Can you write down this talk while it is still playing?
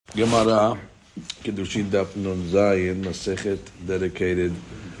Gemara, Kiddushin Daf Nun Zayin, Masechet dedicated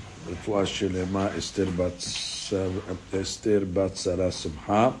Refuah Shelema Esther Bat Sarah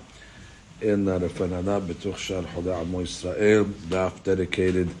Simcha in Refanana B'tuch Shar Choda Amo Yisrael, Daf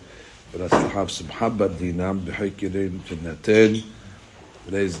dedicated B'Ratzlahav Simcha Bat Dinam B'Haikirim Tinaten.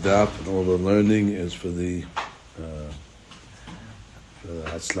 Today's Daf and all the learning is for the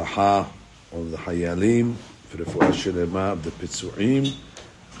Hatzlaha of the Hayalim, for Refuah Shelema of the Pitzuim,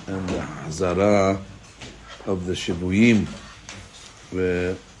 and the Hazara of the Shivuyim,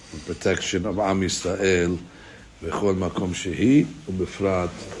 the protection of Am Yisrael, B'chol Makom Shehi, U'befrat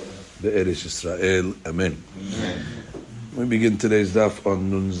Be'eretz Yisrael. Amen. We begin today's daf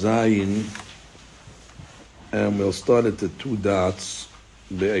on Nun Zayin, and we'll start at the two dots,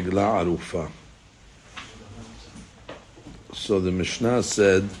 Be'egla Arufa. So the Mishnah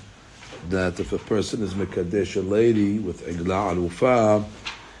said that if a person is Mekadesh a lady with Egla Arufa,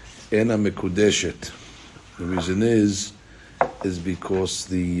 Ena Mekudeshet. The reason is because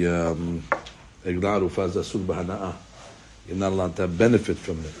the Egla Arufa is Asur B'Hana'ah. You're not allowed to have benefit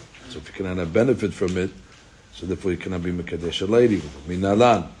from it. So if you cannot have benefit from it, so therefore you cannot be Mekadesh a lady with it.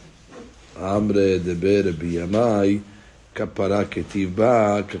 Minalan. Amre Deber B'Yamai Kapara Ketiv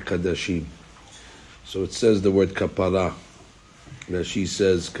Ba Kakadashim. So it says the word Kapara. Rashi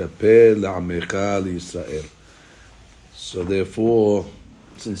says Kapeh La'amecha L'Yisrael. So therefore,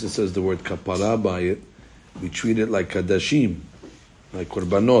 since it says the word kapara by it, we treat it like kadashim, like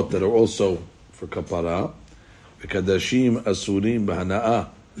korbanot that are also for kapara. Kadashim asurim b'hana'ah.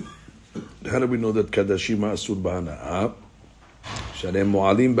 How do we know that kadashim are asur b'hana'ah? Sharem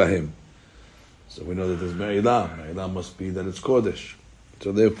mu'alim b'hem. So we know that there's me'ilah. Me'ilah must be that it's kodesh.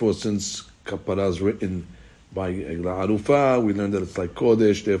 So therefore, since kapara is written by Egla Arufa, we learn that it's like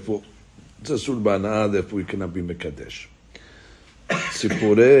kodesh. Therefore, it's asur b'hana'ah. Therefore, we cannot be mekadesh.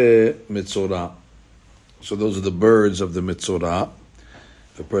 Sipure Mitzorah. So those are the birds of the Mitzorah.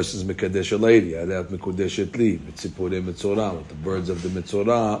 If a person is Mekadesh a lady, I'd have Mekudeshet li. Sipure Mitzorah. With the birds of the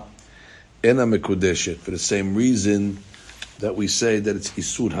Mitzorah, Ena Mekudeshet. For the same reason that we say that it's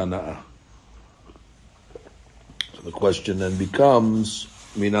Isur Hana'ah. So the question then becomes,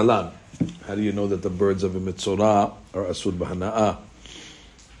 Minalan. How do you know that the birds of the Mitzorah are Asur B'Hana'ah?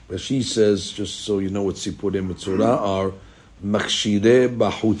 Rashi says, just so you know what Sipure Mitzorah are, Makshire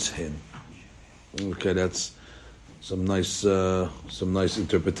Bahuthen. Okay, that's some nice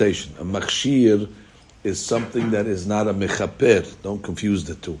interpretation. A makshir is something that is not a mechaper. Don't confuse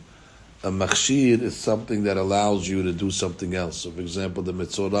the two. A makshir is something that allows you to do something else. So, for example, the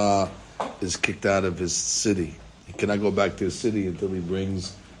Mitzorah is kicked out of his city. He cannot go back to his city until he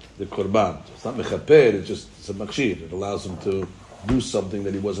brings the korban. So it's not mechaper. It's a makshir. It allows him to do something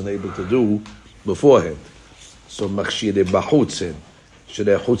that he wasn't able to do beforehand. So makshire bahutzen,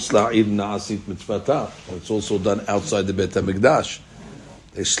 shere chutz la'ir na'asit mitzvata. It's also done outside the Beit HaMikdash.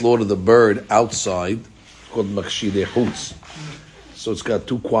 They slaughter the bird outside, called makshire chutz. So it's got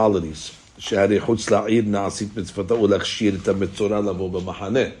two qualities. Shere chutz la'ir na'asit mitzvata ulachshir ta mitzorah lavo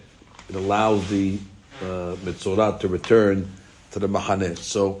b'mahaneh. It allows the mitzorah to return to the mahaneh.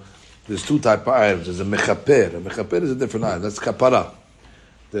 So there's two type of items. There's a mechaper. A mechaper is a different item. That's kapara.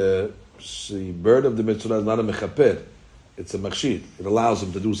 The bird of the mitzvah is not a mechaper, it's a makshir. It allows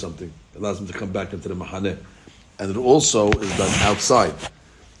him to do something. It allows him to come back into the mahaneh. And it also is done outside.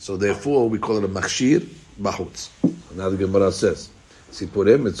 So therefore, we call it a makshir bahutz. Now the Gemara says,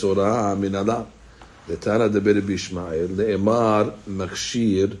 Sipureh mitzorah minala, letana deber b'Ishmael, le'emar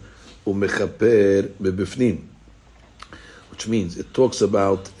makshir u'mechaper bebifnim. Which means, it talks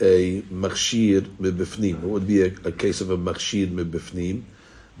about a makshir bebifnim. What would be a case of a makshir bebifnim?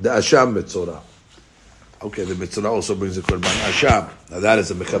 The Asham Mitzorah. Okay, the Mitzorah also brings the Korban Asham. Now that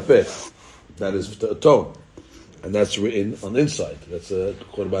is a Mechaper. That is to atone. And that's written on the inside. That's a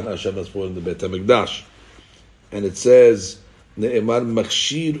Korban Asham that's put in the Beit HaMikdash. And it says, Ne'emar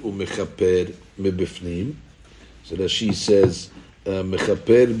Makshir u'Mechaper mebifnim. So that she says,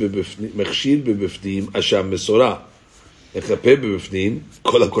 Mechaper bebifnim, Makshir bebifnim, Asham Mitzorah. Mechaper bebifnim,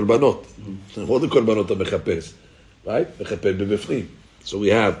 Kol HaKorbanot. All the Korbanot are Mechapers. Right? Mechaper bebifnim. So we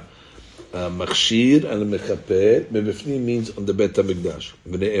have makshir and mechaper. Mebifnim means on the Beit HaMikdash.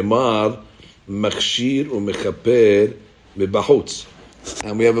 V'ne'emar makshir u'mechaper mebahutz.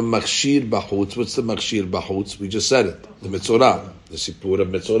 And we have a makshir bahutz. What's the makshir bahutz? We just said it. The Mitzorah. The Sipur of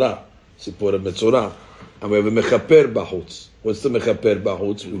Mitzorah. Sipur of Mitzorah. And we have a mechaper bahutz. What's the mechaper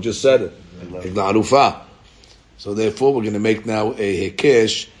bahutz? We just said it. Egla Arufa. So therefore we're going to make now a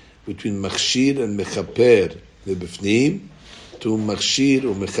hekesh between makshir and mechaper mebifnim to makshir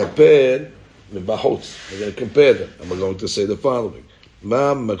u'mechaper mebahutz. We're going to compare them, and we're going to say the following: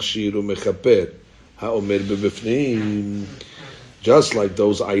 Ma Makshir Mechaper. Ha'omer bebifnim. Just like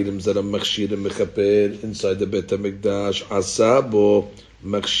those items that are Makshir and Mechaper inside the Bet HaMikdash, Asabo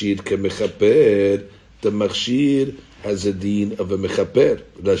Makshir Kemechaper. The Makshir has a deen of a Mechaper.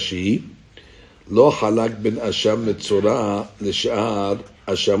 Rashi. Lo halak ben asham metzora l'sha'ar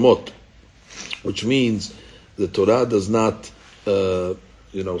ashamot, which means the Torah does not,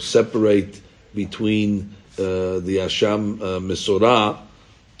 separate between the asham mesorah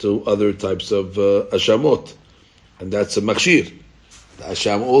to other types of ashamot, and that's a makshir. The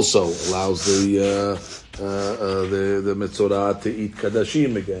asham also allows the metzora to eat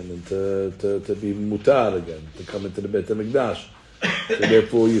kadashim again and to be mutar again, to come into the Beit HaMikdash. So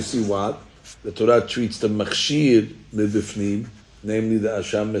therefore, you see what the Torah treats the makshir mebifnim, namely the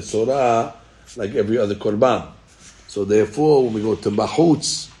asham mesorah, like every other korban. So therefore, when we go to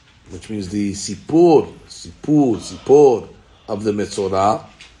bahutz, which means the sipur of the metzorah,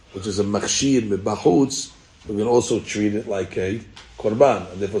 which is a makshir mebahutz, we can also treat it like a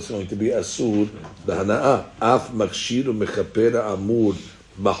korban, and therefore it's going to be asur b'hana'ah. Af makshir mechapera amur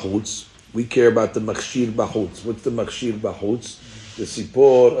bahutz. We care about the makshir bahutz. What's the makshir bahutz? The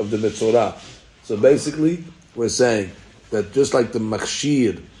sipor of the metzorah. So basically, we're saying that just like the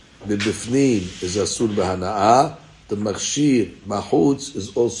makshir b'bifnim is asur b'hana'ah, the makshir bahutz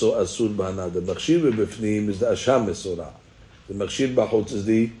is also asur b'hana'ah. The makshir b'bifnim is the asham metzorah. The makshir bahutz is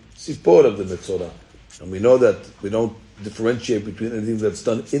the sipor of the metzorah. And we know that we don't differentiate between anything that's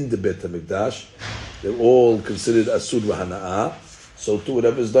done in the Beit HaMikdash. They're all considered asur b'hana'ah. So too,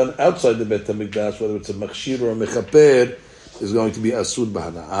 whatever is done outside the Beit HaMikdash, whether it's a makshir or a mechaper, is going to be asur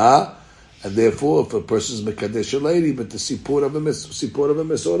b'hana'ah. And therefore, if a person is mekadesh a lady, but the sipur of a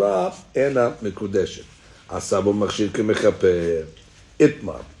mesorah, ena mekudeshet. Asabo makshir kemechaper.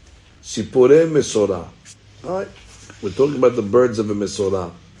 Itmar. Sipure mesorah. All right. We're talking about the birds of a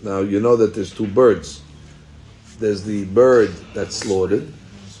mesorah. Now, you know that there's two birds. There's the bird that's slaughtered,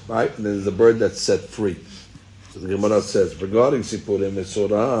 right? And there's the bird that's set free. So the Gemara says, regarding sipure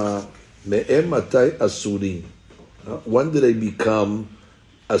mesorah, me'em matai asurim. When do they become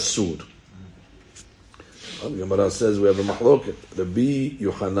asur? The Gemara says we have a mahloket. Rabbi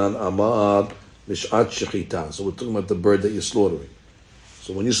Yochanan Amar Mishat Shechita. So we're talking about the bird that you're slaughtering.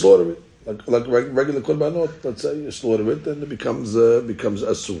 So when you slaughter it, like regular korbanot, let's say you slaughter it, then it becomes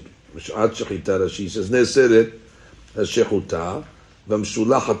asur. Mishat Shechita. Rashi says Neseret Shechuta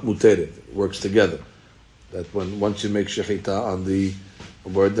V'Mshulachat Muteret. It works together. That once you make Shechita on the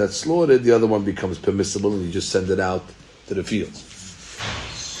bird that's slaughtered, the other one becomes permissible, and you just send it out to the fields.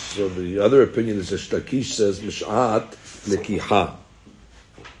 So the other opinion is that Shtakish says Mish'at Lekiha.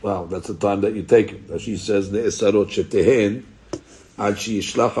 Wow, that's the time that you take it. She says Ne'esarot Shetehen Ad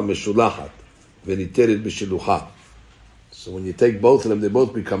Sheyishlacha Meshulachat V'Nitered B'Shilucha. So when you take both of them, they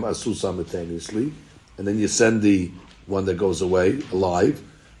both become asur simultaneously, and then you send the one that goes away alive,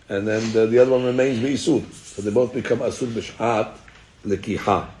 and then the other one remains B'Isur. So they both become asur Mish'at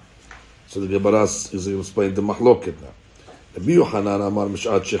Lekiha. So the Gemara is explaining the mahloket now. Rabbi Yochanan Amar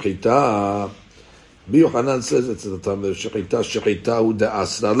Mish'at Shechita. Rabbi Yochanan says it's at the time of Shechita hu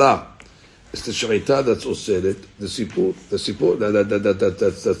de'asrala. It's the Shechita that's oseret, the sipur.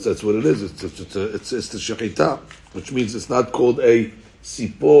 That's what it is. It's the Shechita, which means it's not called a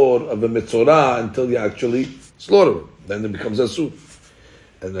sipur of a metzorah until you actually slaughter it. Then it becomes asur.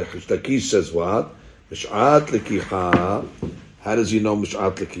 And the Shtakish says what? Mish'at lekiha. How does he know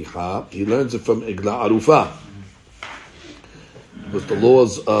Mish'at lekiha? He learns it from Igla Arufah. Because the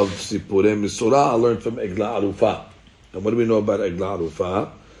laws of Sipurei Mesorah are learned from Igla Arufah. And what do we know about Igla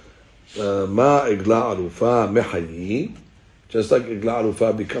Arufah? Ma Igla Arufah Mehayim. Just like Igla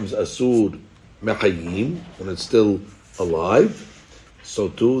Arufah becomes Asur Mehayim, when it's still alive, so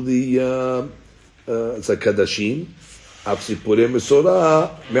too the it's a Kadashim, Ab Sipurei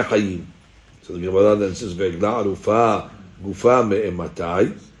Mesorah Mehayim. So the Gemara then says, Ve'Igla Arufah Gufa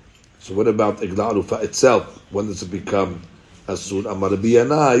Me'ematai. So what about Igla Arufah itself? When does it become asur? Amar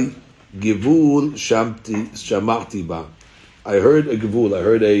biyanai givul shamati ba. I heard a givul. I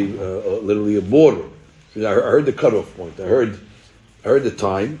heard literally a border. I heard the cutoff point. I heard the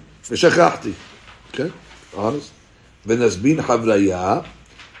time. V'shachachti. Okay, honest. V'nasbin havraya,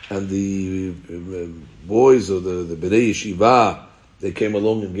 and the boys of the Bnei Yeshiva, they came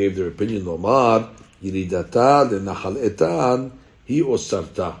along and gave their opinion. Omar yiridata le'nachal etan hi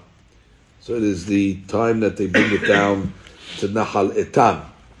osarta. So it is the time that they bring it down to Nahal Etan.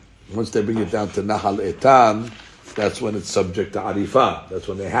 Once they bring it down to Nahal Etan, that's when it's subject to Arifah. That's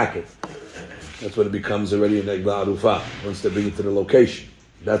when they hack it. That's when it becomes already an Egla Arufah. Once they bring it to the location,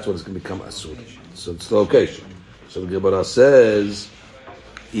 that's when it's going to become Asur. So it's the location. So the Gemara says,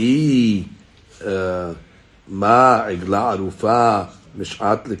 I ma igla arufa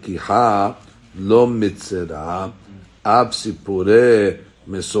mishat lekiha lo mitzera ab sipure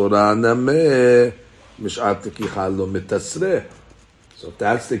mesora name mishat lekiha lo mitasre. So if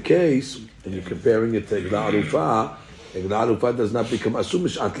that's the case, and you're comparing it to igla arufa does not become asur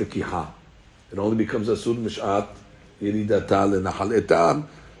mishat lekiha. It only becomes asur mishat yiridata lenachal etam.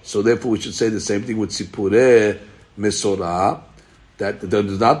 So therefore, we should say the same thing with sipure mesora. That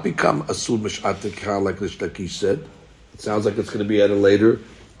does not become asur mishat lekiha like Rish Lakish said. It sounds like it's going to be at a later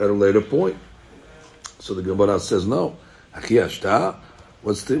point. So the Gemara says no. Achiyashta.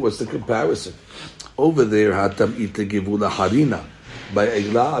 What's the comparison? Over there, hatam ite givula harina. By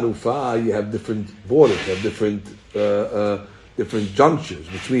igla arufa, you have different borders, you have different junctures,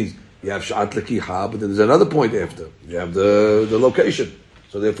 which means you have sha'at lekiha, but then there's another point after. You have the location.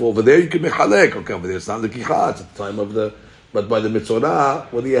 So therefore, over there you can make halek. Okay, over there it's not lekiha. It's at the time of the. But by the mitzorah,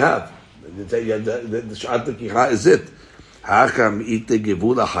 what do you have? You have the sha'at lekiha is it. Hakam ite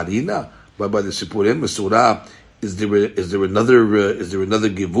givula harina. But by the sipurim mitzorah, is there another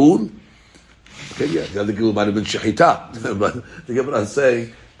givul? Okay, yeah, the other givul might have been shechita, but the Gemara is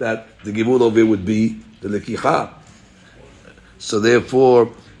saying that the givul over here would be the lekicha. So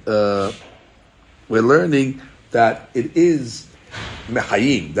therefore, we're learning that it is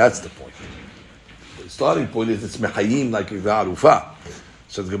mechayim. That's the point. The starting point is it's mechayim like arufa.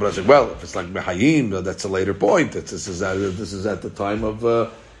 So the Gemara said, well, if it's like mechayim, that's a later point. This is at the time of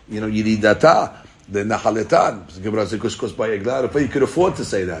yiridata, the nachaletan. The Gemara said, because by igla arufa you could afford to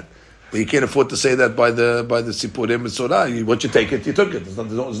say that. But you can't afford to say that by the sipurim mitzorah. Once you take it, you took it. There's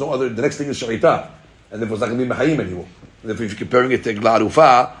no other. The next thing is sharita, and therefore it's not going to be mehayim anymore. And if you're comparing it to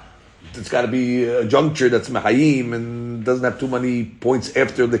glarufa, it's got to be a juncture that's mehayim and doesn't have too many points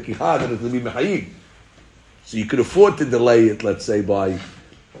after the kiha that it's going to be mehayim. So you could afford to delay it, let's say by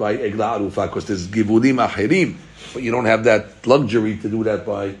egla arufa, because there's givulim achirim, but you don't have that luxury to do that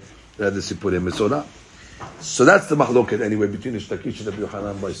by the sipurim mitzorah. So that's the mahloket anyway between Rish Lakish and Rabbi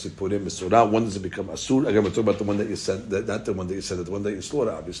Yochanan by sipurim mitzorah. One does it become asur? Again, we're talking about the one that you said, not the one that you said, the one that you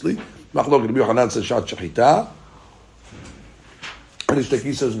slaughter, obviously. Mahloket, Rabbi Yochanan says shat shechita, and Rish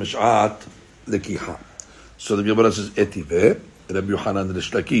Lakish says mishat lekiha. So the Gemara says etive, Rabbi Yochanan and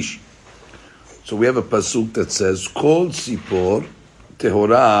Rish Lakish. So we have a pasuk that says kol sipor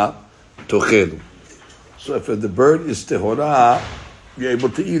tehora tochelu. So if the bird is tehora, you're able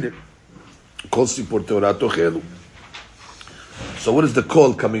to eat it. Kol sipor tehora tochelu. So what is the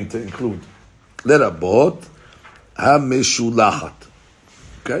kol coming to include? Lerabot ha-meshulachat.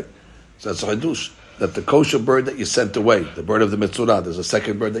 Okay? So that's a hadush. That the kosher bird that you sent away, the bird of the mitzvah, there's a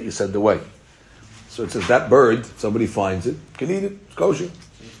second bird that you sent away. So it says that bird, if somebody finds it, can eat it. It's kosher.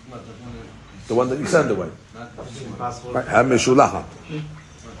 The one that you send away. Right. Ha-meshulachat.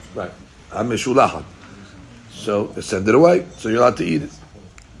 Right. Ha-meshulachat. So you send it away, so you're allowed to eat it.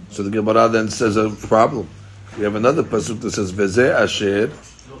 So the Gemara then says a problem. We have another pasuk that says Veze asher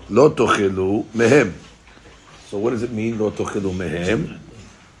lo tochelu mehem. So what does it mean lo tochelu mehem?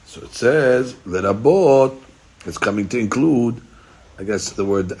 So it says lerabot. It's coming to include, I guess, the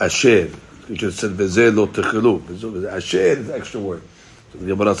word asher. It just said Veze lo tochelu. Asher is the extra word. So the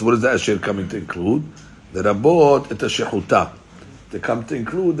Gemara says, what is the asher coming to include? Lerabot et shechuta. They come to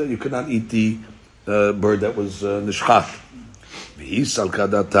include that you cannot eat the bird that was nishchat.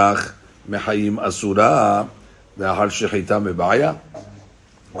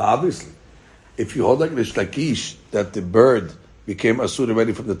 Well, obviously, if you hold like Rish Lakish that the bird became asur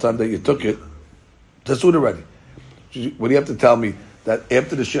already from the time that you took it, it's asur already. What do you have to tell me that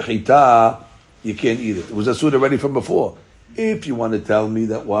after the shechita you can't eat it? It was asur already from before. If you want to tell me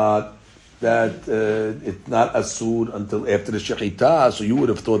that it's not asur until after the shechita, so you would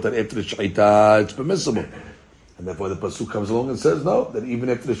have thought that after the shechita it's permissible. And therefore the pasuk comes along and says, no, that even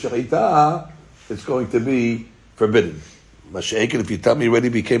after the shechita, it's going to be forbidden. Masha'ekin, if you tell me already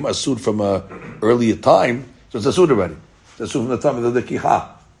became asur from an earlier time, so it's asur already. It's asur from the time of the kiha.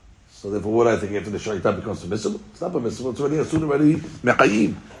 So therefore, what I think after the shechita becomes permissible? It's not permissible, it's already asur already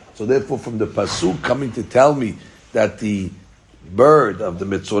me'ayim. So therefore, from the pasuk coming to tell me that the bird of the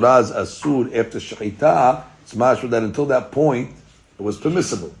mitzorah is asur after shechita, it's mashma that until that point, it was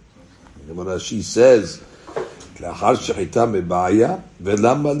permissible. She says, לאחר שחיטה מבעיה,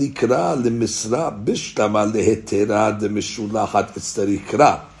 ולמה לקרא למשרה בשלמה להתרה דמשולחת אצטרי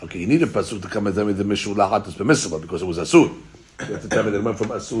קרא. Okay, you need a pasuk to come and tell me the משולחת is permissible because it was asur. You have to tell me that it went from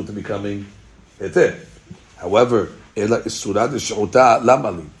asur to becoming heter. However, אלא אסורה דשעותה,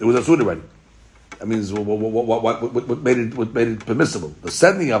 למה לי? It was asur already. I mean, what made it permissible? The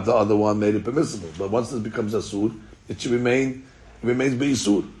sending of the other one made it permissible. But once this becomes asur, it should remain it remains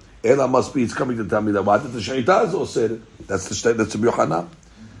be'isur. Ela must be, it's coming to tell me that what? That the shechita is osir. That's the Yochanan.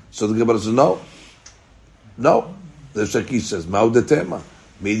 So the Gemara says, no. The Shakish says, Ma'udetema.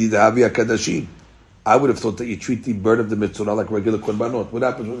 Maybe the Havi HaKadashim. I would have thought that you treat the bird of the mitzvah like regular korbanot. What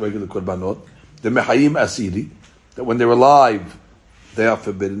happens with regular korbanot? The mechayim asiri, that when they're alive, they are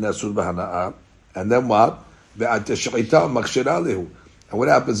forbidden, asur b'hana'ah. And then what? And what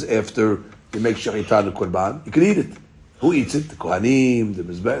happens after you make shechita the korban? You can eat it. Who eats it? The kohanim, the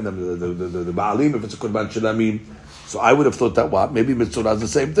mizbeh, the ba'alim, if it's a korban shalamim. So I would have thought that what? Maybe mitzvah is the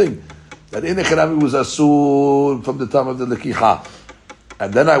same thing. That in echanami was asur from the time of the lekicha.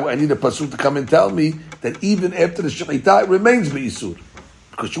 And then I need a pasuk to come and tell me that even after the shechita, it remains be'isur.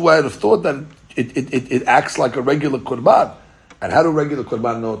 Because you would have thought that it acts like a regular korban. And how do regular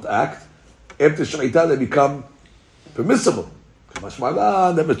korban not act? After shechita, they become permissible.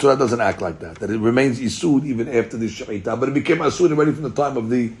 Mashmalan, that mitzvah doesn't act like that. That it remains isur even after the shechita, but it became asur already from the time of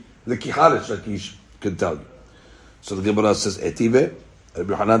the kiharesh, like he can tell you. So the Gemara says, etive.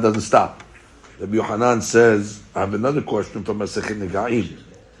 Rabbi Yochanan doesn't stop. Rabbi Yochanan says, I have another question from Masechet Negaim.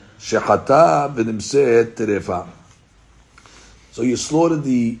 Shechata v'nimset terefa. So you slaughtered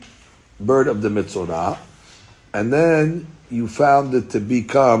the bird of the mitzvah, and then you found it to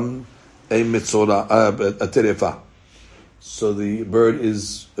become a mitzvah, a terefa. So the bird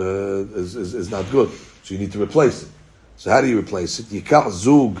is not good. So you need to replace it. So how do you replace it? Yikach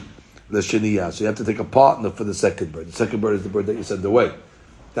zug l'sheniya. So you have to take a partner for the second bird. The second bird is the bird that you sent away.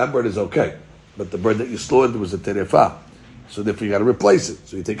 That bird is okay, but the bird that you slaughtered was a terefa. So therefore you got to replace it.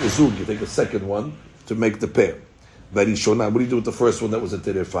 So you take a zug, you take a second one to make the pair. Very shona. What do you do with the first one that was a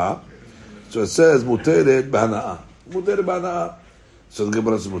terefa? So it says muteret b'hana'ah. Muteret b'hana'ah. So the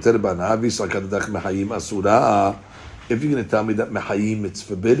Gemara says muteret b'hana'ah. V'isakadach mehayim asura. If you're going to tell me that mehayim it's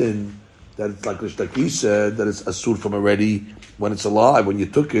forbidden, that it's like Rishtaki said, that it's asur from already when it's alive, when you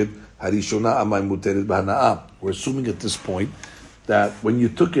took it, harishona amay muteret b'hana'ah. We're assuming at this point that when you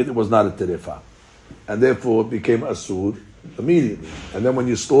took it, it was not a terefa, and therefore it became asur immediately. And then when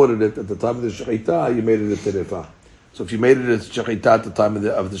you slaughtered it at the time of the shechita, you made it a terefa. So if you made it a shechita at the time of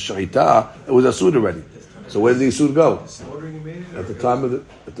the shechita, it was asur already. So where did the asur go? At the time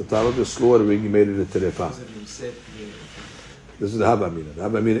of the slaughtering, you made it a terefa. This is the Havamina. The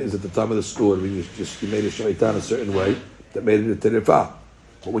Havamina is at the time of the slaughtering, you made a shechita in a certain way that made it a terefa.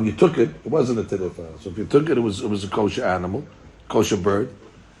 But when you took it, it wasn't a terefa. So if you took it, it was a kosher animal, kosher bird,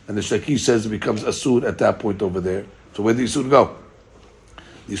 and the Shakish says it becomes asur at that point over there. So where did the asur go?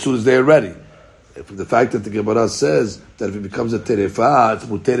 The asur is there already. From the fact that the Gemara says that if it becomes a terefa, it's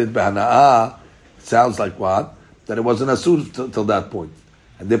muteret b'hana'ah, it sounds like what? That it wasn't asur till that point.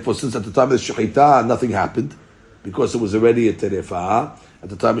 And therefore, since at the time of the shechita, nothing happened, because it was already a terefa, at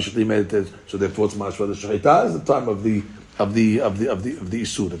the time of shechita made it, so therefore it's mashma the shechita is the time of the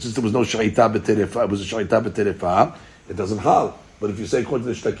isur. And since there was no shechita b'terefa, it was a shechita b'terefa, it doesn't hal. But if you say according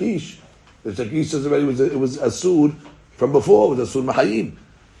to the shtakish says already it was asur from before, it was asur mahayim.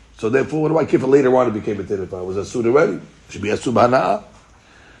 So therefore, what do I care for later on it became a terefa? It was asur already. It should be asur b'hana'ah.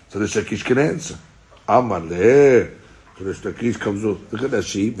 So the shtakish can answer. Amar leh. So the shtakish comes up. Look at that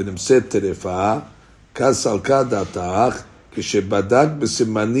sheep. V'nimset terefa. Kasalka datach. Kishebadak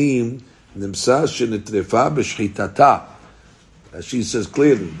b'simanim. Nimsa shenetrefah b'shchitata. She says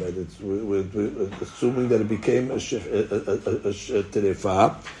clearly that we're assuming that it became a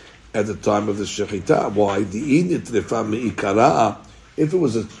terefa at the time of the shechita. Why? The terefa meikara. If it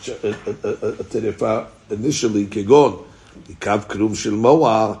was a terefa initially, kegon the kav krum shel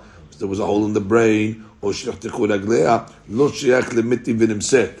moar, there was a hole in the brain, or shechtichu raglea, lo sheach lemiti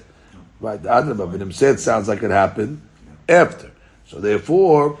v'nimset. Right, the adrabah v'nimset sounds like it happened after. So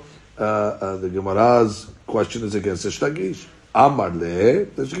therefore, the Gemara's question is against the shtagish. Amar le,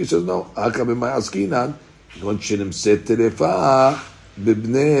 the shtagish says no. Haka b'may askinan, gon shenimset terefa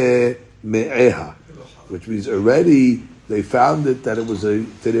b'bnei me'eha, which means already they found it that it was a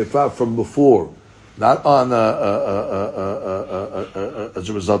terefa from before, not on as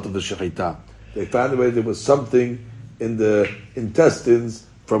a result of the shechita. They found already there was something in the intestines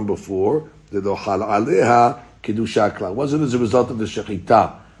from before. The dochal aleha kiddusha kla. It wasn't as a result of the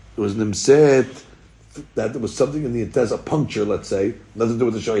shechita. It was nimset that there was something in the intestine, a puncture, let's say, nothing to do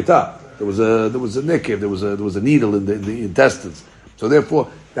with the shechita. There was a nekev, there was a needle in the intestines. So therefore,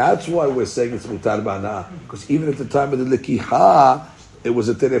 that's why we're saying it's mutar b'hana'ah, because even at the time of the lekiha, it was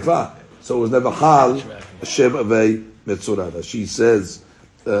a terefa, so it was never hal shem avei metzorah. She says,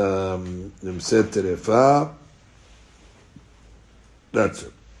 nimset terefa. That's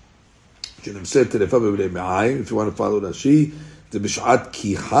it. Nimset terefa b'bnei me'ayim. If you want to follow Rashi, the b'shat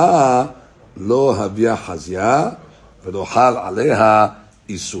kiha lo havya hazya v'dochal aleha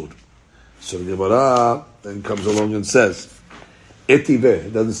isur. So the Gemara then comes along and says, etiveh,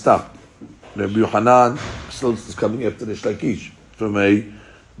 it doesn't stop. Rabbi Yochanan still is coming after the Shlakish from a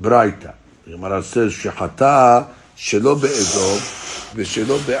Braita. The Gemara says, shechata shelo be'ezov,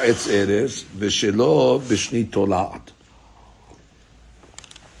 v'shelo be'etz eres, v'shelo b'shni tola'at.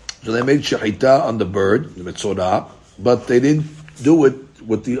 So they made shechita on the bird, the metzorah, but they didn't do it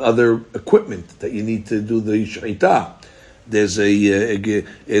with the other equipment that you need to do the shechita. There's a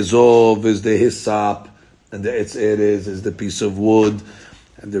ezov, is the hyssop, and the etz eres is the piece of wood,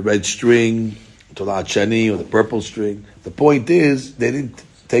 and the red string, tolat shani, or the purple string. The point is, they didn't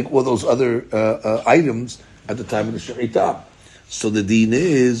take all those other items at the time of the shechita. So the deen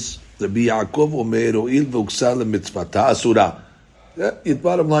is, the Yaakov omer o'il v'uksal mitzvata asura. Yeah,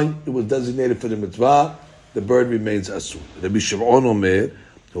 bottom line, it was designated for the mitzvah, the bird remains asur. Rabbi Shimon omer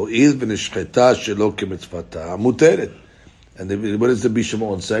o'il v'nishcheta shelo kemitzvata muteret. And what does the Rabbi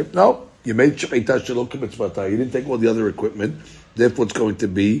Shimon say? No, you made shechita shelo kemitzvata. You didn't take all the other equipment, therefore it's going to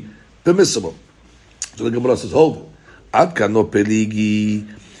be permissible. So the Gemara says, hold it. Ad kano peligi.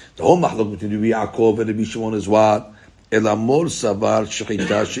 The whole mahlok between Rabbi Yaakov and Rabbi Shimon is what? Elamor savar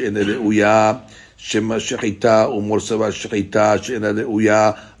shechita she'ena le'uya, shema shechita, umor savar shechita she'ena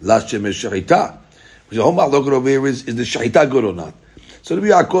le'uya, la shema shechita. The whole mahlok over here is the shechita good or not? So Rabbi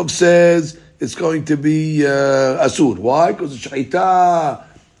Yaakov says it's going to be asur. Why? Because the shechita,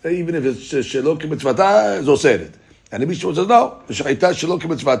 even if it's shelo k'mitzvata, is oseret. And Rabbi Shimon says, no, the shechita shelo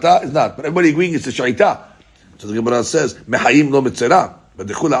k'mitzvata is not. But everybody agreeing it's the shechita. So the Gemara says, mehayim lo mitzera. But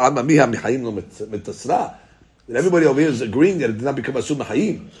the chula alma miha mehayim lo mitzera. And everybody over here is agreeing that it did not become asur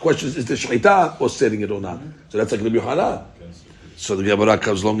mehayim. The question is the shechita or setting it or not? So that's like Rabbi Yochanan. So the Gemara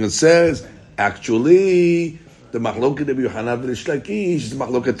comes along and says, actually, the machloket Rabbi Yochanan v'Rish Lakish is the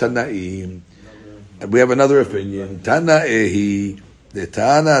machloket Tanaim. And we have another opinion. Tana'ehi. The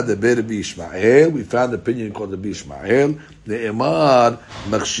Tana, the Rabbi Ishmael, we found the opinion called Rabbi Ishmael, the Emar,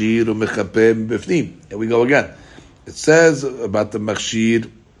 Machshir, Mechapem, Bifnim. Here we go again. It says about the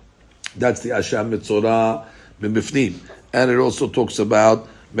Machshir, that's the Asham Mitzorah, Bifnim. And it also talks about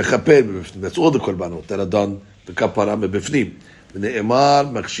Mechapem, Bifnim. That's all the Korbanot that are done, the Kapara, Bifnim. The Emar,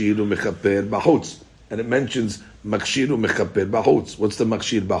 Machshir, Mechaper, Bahutz. And it mentions Machshir, Mechaper, Bahutz. What's the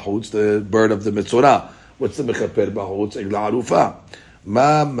Machshir, Bahutz? The bird of the Mitzorah. What's the mechaper bahutz? Egla arufa.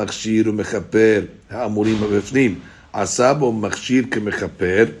 Ma machshir u'mechaper ha'amurim b'fnim. Asabo machshir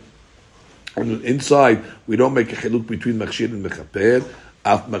kemechaper. Inside, we don't make a chiluk between machshir and mechaper.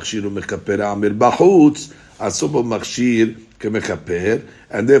 Af machshir u'mechaper ha'amir bahutz. Asabo machshir kemechaper.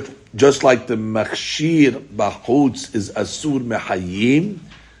 And if, just like the machshir bahutz is asur mehayim,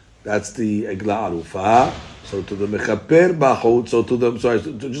 that's the egla arufa. So to the mechaper bahutz,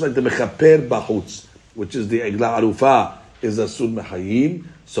 just like the mechaper bahutz, which is the egla arufa, is asur mehayim.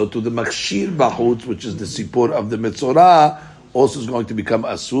 So to the machshir bahutz, which is the sipur of the metzorah, also is going to become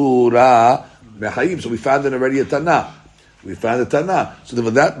asura mehayim. So we found it already a Tana. We found a Tana. So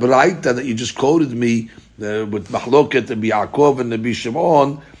that Braita that you just quoted me with machloket and Yaakov and Rabbi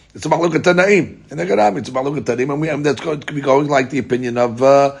Shimon, it's a machloket Tanaim. And it's a machloket Tanaim, and that's going to be going like the opinion of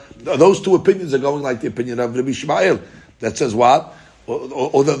those two opinions are going like the opinion of Rabbi Ishmael. That says what?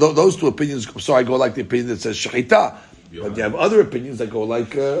 Or those two opinions, go like the opinion that says shechita. But you have other opinions that go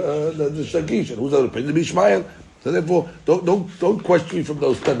like the shakish. And whose other opinion? The Ishmael. So therefore, don't question me from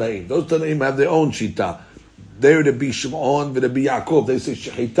those Tanaim. Those Tanaim have their own shita. They're the Bishimon, the Yaakov. They say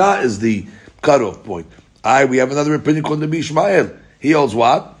shechita is the cutoff point. We have another opinion called the Ishmael. He holds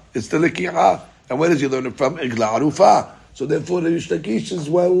what? It's the Liki'ah. And where does he learn it from? Igla Arufa. So therefore, the Yishtakish is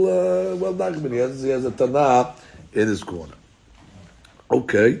well documented. He has a Tanah in his corner.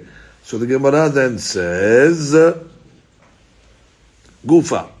 Okay, so the Gemara then says,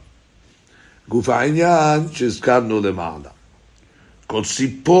 Gufa inyan shizkarnu lema'ala. Kol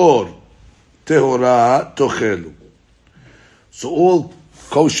sipor tehora tochelu. So all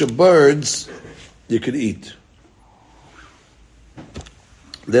kosher birds you can eat.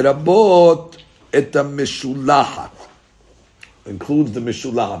 Lerabot et meshulahat, includes the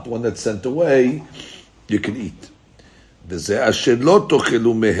meshulahat, one that's sent away, you can eat. And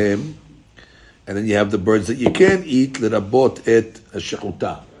then you have the birds that you can eat, l'rabot et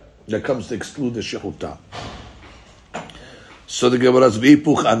shechuta. That comes to exclude the shechuta. So the Gemara says,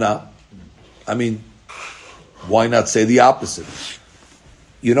 v'ipuch ana. I mean, why not say the opposite?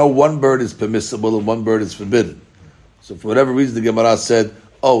 You know, one bird is permissible and one bird is forbidden. So for whatever reason, the Gemara said,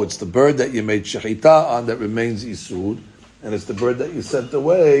 it's the bird that you made shechita on that remains isur, and it's the bird that you sent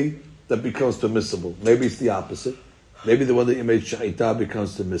away that becomes permissible. Maybe it's the opposite. maybe the one that you made shechita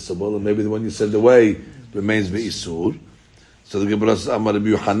becomes permissible, and maybe the one you send away remains be'isur. So the Gemara says, Amar Rabbi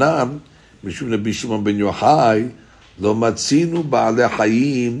Yochanan, Mishum Rabbi Shimon ben Yochai, Lo matzinu ba'alei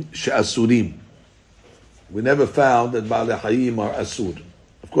hayim she'asurim. We never found that ba'alei hayim are asur.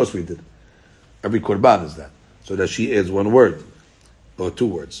 Of course we did. Every korban is that. So that she adds one word, or two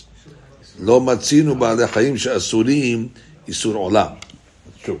words. Lo matzinu ba'alei hayim she'asurim isur olam.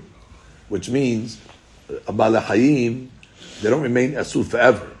 That's true. Which means, ba'alei hayim, they don't remain asur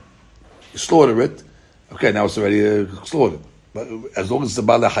forever. You slaughter it, okay, now it's already slaughtered. But as long as the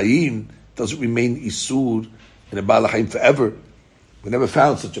Ba'al Hayim doesn't remain Isur in a Ba'al Hayim forever, we never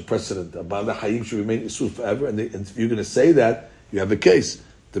found such a precedent. A Ba'al Hayim should remain Isur forever, and if you're going to say that, you have a case.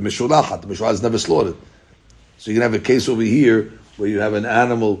 The Mishulachat, the Mishulachat is never slaughtered. So you can have a case over here where you have an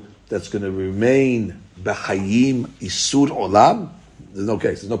animal that's going to remain B'Hayim Isur Olam. There's no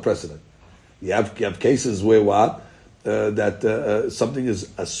case, there's no precedent. You have cases where what? That something is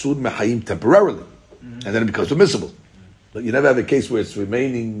Asur Mehayim temporarily, and then it becomes permissible. But you never have a case where it's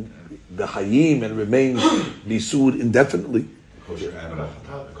remaining the hayim and remains bisud indefinitely. Kosher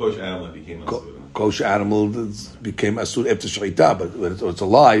animal became asud. Kosher animal became asud after shechita, but when it's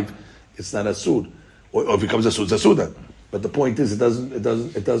alive, it's not asud. Or if it becomes asud, it's asud then. But the point is, it doesn't.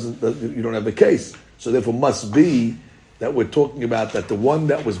 You don't have a case. So therefore, must be that we're talking about that the one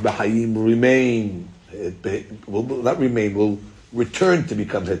that was bahayim will return to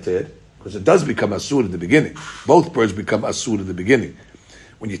become heter. Because it does become asur in the beginning. Both birds become asur in the beginning.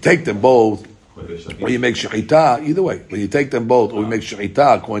 When you take them both, or you make shechita, either way, when you take them both, or you make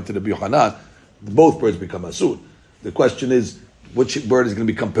shechita, according to the Yochanan, both birds become asur. The question is, which bird is going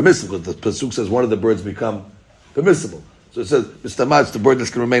to become permissible? The pasuk says one of the birds become permissible. So it says, Mr. Ma, it's the bird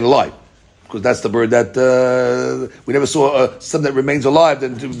that's going to remain alive. Because that's the bird that, we never saw something that remains alive,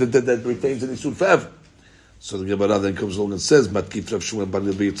 that retains an isur forever. So the Gemara then comes along and says, "Matkif Rav Shmuel bar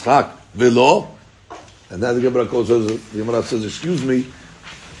Rabbi Yitzchak velo," and then the Gemara says, "Excuse me,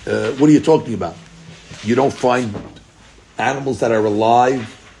 what are you talking about? You don't find animals that are alive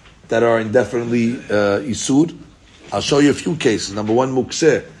that are indefinitely isud? I'll show you a few cases. Number one,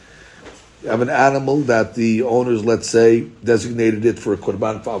 mukseh. You have an animal that the owners, let's say, designated it for a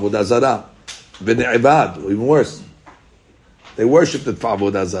korban for avodah zarah, v'ne'ibad, or even worse, they worshipped it for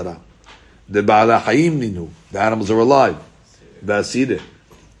avodah zarah. The Ba'ala Hayim Ninu, the animals are alive, Baside,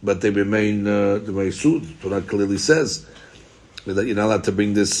 but they remain Sud. Torah clearly says that you're not allowed to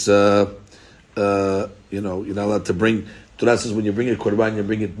bring this, you're not allowed to bring, Torah says when you bring a Korban, you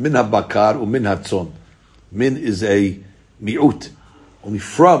bring it Min HaBakar or Min HaTzon. Min is a mi'ut, only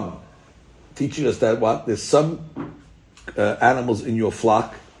from, teaching us that what? There's some animals in your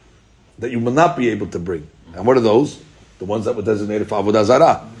flock that you will not be able to bring. And what are those? The ones that were designated for Avodah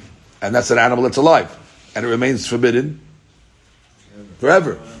Zarah. And that's an animal that's alive. And it remains forbidden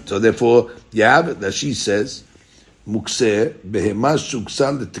forever. So therefore, you have it that she says, Mukseh, behema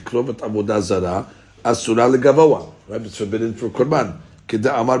shuksan letikrovet avodah zara, asura legavoa. Right? It's forbidden for Korban.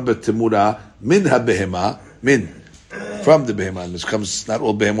 Kida amar betemura, min ha-behema, min. From the behema. And this comes, not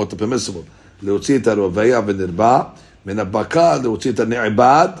all behemot are permissible. Leotzi et ha-roveya v'nirba, min ha-baka, leotzi et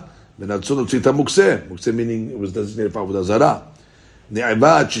ha-ne'ibad, min ha-tzon leotzi et ha-mukseh. Mukseh meaning it was designated for avodah zara.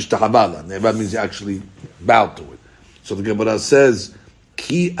 Ne'ibad shishtahabala. Ne'ibad means you actually bowed to it. So the Gemara says,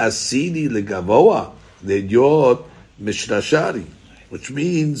 Ki asidi legavoa le'yot mishrashari, which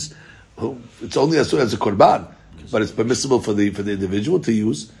means it's only as a korban, but it's permissible for the individual to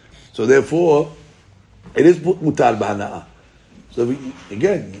use. So therefore, it is mutar b'hana'ah. So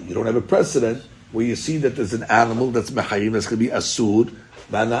again, you don't have a precedent where you see that there's an animal that's mehayim that's going to be asud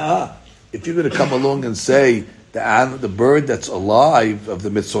b'hana'ah. If you're going to come along and say the bird that's alive of the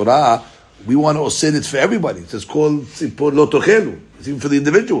Mitzorah, we want to osir it for everybody. It's called tzipor lo tochelu. It's even for the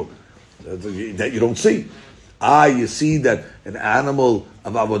individual that you don't see. You see that an animal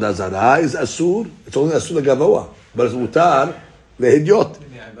of avodah zarah is asur. It's only asur legavoa, but it's mutar lehidyot.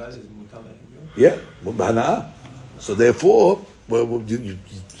 Yeah, b'hana'ah. So therefore,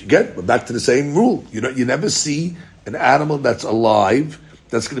 again, we're back to the same rule. You never see an animal that's alive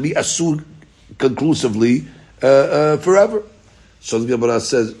that's going to be asur conclusively forever. So the Gemara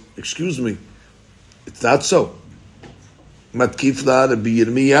says, excuse me, it's not so. Matkifla Rabbi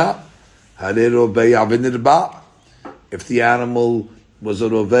Yirmiyah, Hare Roveya v'nirba. If the animal was a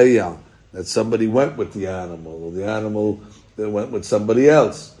Roveya, that somebody went with the animal, or the animal that went with somebody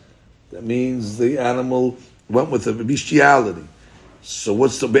else, that means the animal went with a bestiality. So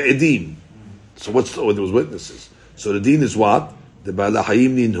what's the be'edim? So there was witnesses. So the deen is what? The Ba'ala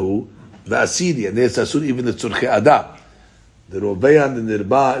Hayim Ninhu, V'asidi, and there's asur even the tzurche adam. The roveya and the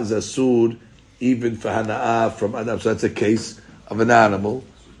nirba is asur even for hana'ah from Adam. So that's a case of an animal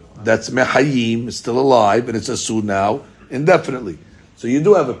that's mehayim, still alive, and it's asur now indefinitely. So you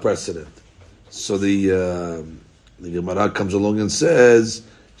do have a precedent. So the Gemara comes along and says,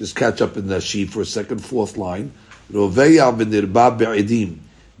 just catch up in the sheet for a second, fourth line. Roveya v'nirba be'edim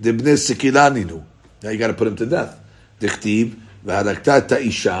dibne sekilaninu. Now you got to put him to death. Dichtiv v'harakta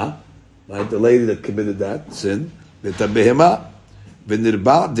ta'isha, right? The lady that committed that sin. V'tabehema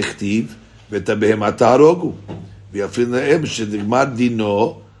v'nirba dichtiv v'tabehema taharogu v'yafil ne'em shedigmar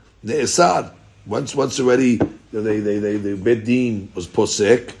dino ne'esar. Once already, the bet din was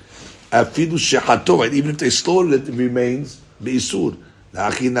posek. Afidu shehato, right? Even if they slaughtered it, it remains be'isur.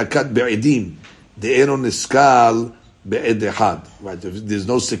 La'achi nakat be'edim de'eno niskal be'ed ehad. Right? There's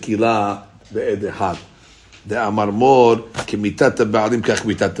no sekila be'ed ehad. The amar mor kemitata ba'alim kach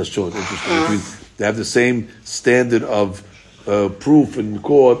mitata shor. Interesting. They have the same standard of proof in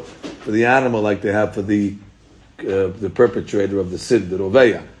court for the animal like they have for the perpetrator of the sin, the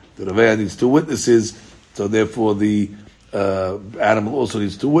roveya. The roveya needs two witnesses, so therefore the animal also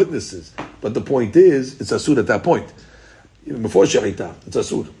needs two witnesses. But the point is, it's asur at that point. Even before shechita, it's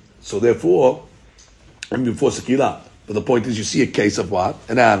asur. So therefore, and before sekila. But the point is, you see a case of what?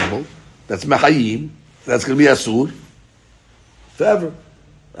 An animal that's mechayim, that's going to be asur forever.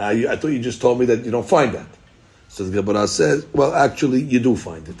 I thought you just told me that you don't find that. So the Gemara says, well, actually, you do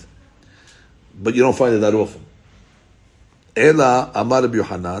find it. But you don't find it that often. Ela amar Rabbi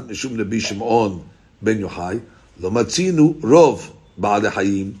Yohanan, Nishum Rabbi Shimon ben Yochai, lo matzinu rov ba'al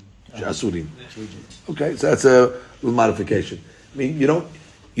hayim she'asurim. Okay, so that's a little modification. I mean, you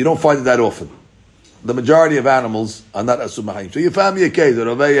don't find it that often. The majority of animals are not asur ma'ayim. So you found me a case, a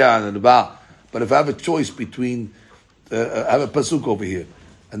roveya and a ba. But if I have a choice between, I have a pasuk over here,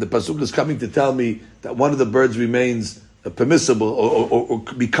 and the pasuk is coming to tell me that one of the birds remains permissible or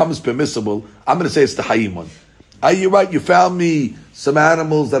becomes permissible, I'm going to say it's the hayim one. You're right, you found me some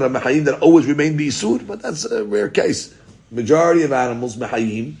animals that are mehayim that always remain b'isur, but that's a rare case. Majority of animals,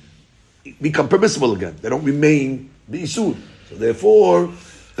 mehayim, become permissible again. They don't remain b'isur. So therefore,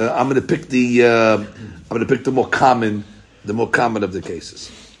 I'm going to pick the more common of the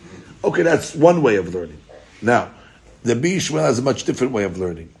cases. Okay, that's one way of learning. Now, the Bishwel has a much different way of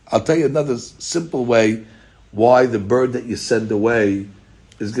learning. I'll tell you another simple way why the bird that you send away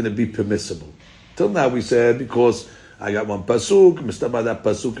is going to be permissible. Till now we said, because I got one pasuk, Mr. that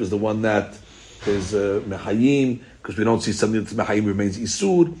pasuk is the one that is mehayim, because we don't see something that's mehayim remains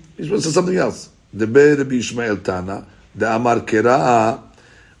isur. He's supposed to say something else. The Rabbi Ishmael Tana, the Amar Kera'a,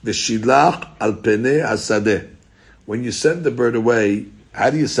 the Shilach al Pene Hasadeh. When you send the bird away, how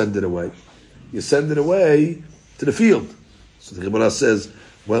do you send it away? You send it away to the field. So the Gemara says,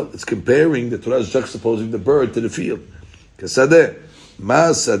 well, it's comparing, the Torah is juxtaposing the bird to the field. Kasadeh.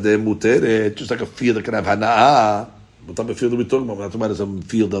 Ma sadeh muteret, just like a field that can have hana'ah. What type of field are we talking about? We're not talking about some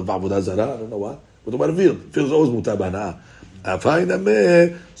field of avodah zarah. I don't know what. We're talking about a field. Field is always mutar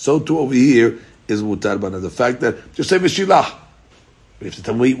b'hana'ah. So too over here is mutar b'hana'ah. The fact that, just say v'shilah. You have to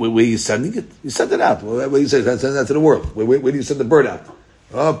tell me where you're sending it. You send it out. Where do you say send it out to the world? Where do you send the bird out?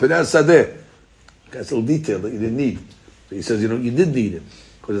 Oh, Pinah Sadeh. That's a little detail that you didn't need. So he says, you did need it.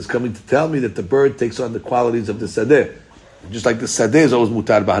 Because it's coming to tell me that the bird takes on the qualities of the Sadeh. Just like the Sadeh is always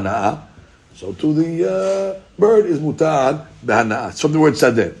mutar b'hana'ah, so too the bird is mutar b'hana'ah. It's from the word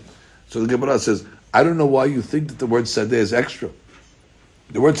Sadeh. So the Gemara says, I don't know why you think that the word Sadeh is extra.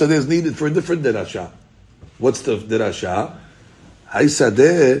 The word Sadeh is needed for a different derasha. What's the derasha? Hay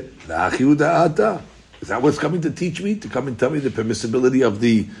Sadeh la'achiu da'ata. Is that what's coming to teach me? To come and tell me the permissibility of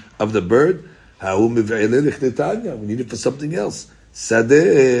the bird? We need it for something else.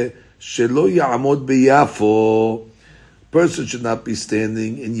 Sadeh shelo ya'amod b'yafo. Person should not be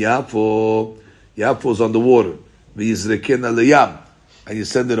standing in Yafo. Yafo is on the water. And you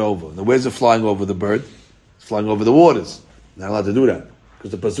send it over. Now where's it flying over the bird? It's flying over the waters. Not allowed to do that.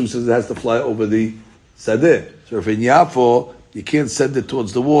 Because the pasuk says it has to fly over the Sadeh. So if in Yafo, you can't send it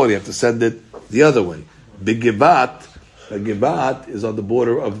towards the water. You have to send it the other way. Big Givat, a Givat is on the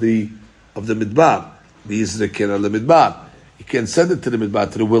border of the Midbar. You can't send it to the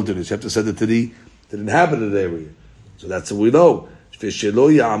Midbar, to the wilderness. You have to send it to the inhabited area. So that's what we know. And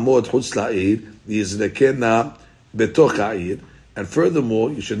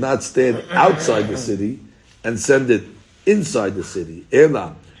furthermore, you should not stand outside the city and send it inside the city.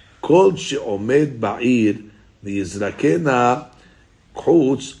 The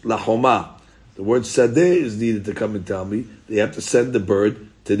word sadeh is needed to come and tell me that you have to send the bird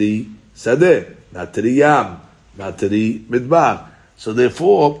to the sadeh, not to the yam, not to the midbar. So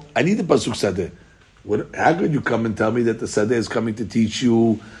therefore, I need the pasuk sadeh. How could you come and tell me that the Sadeh is coming to teach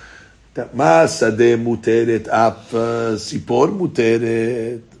you That ma sadeh muteret af sipor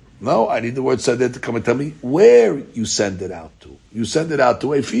muteret. No, I need the word sadeh to come and tell me where you send it out to. You send it out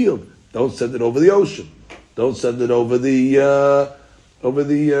to a field. Don't send it over the ocean. Don't send it over the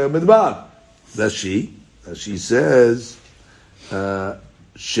midbar. That's she. She says,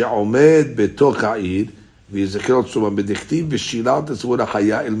 she'omed betoch ha'ir v'yizakir otzuma b'dichtiv v'shilat esvura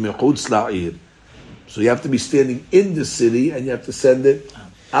chaya il mechutz la'ir. So you have to be standing in the city and you have to send it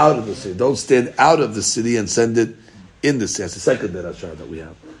out of the city. Don't stand out of the city and send it in the city. That's the second derashah that we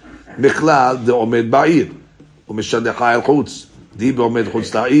have. Michlal de'omed ba'ir u'meshadechai el chutz di be'omed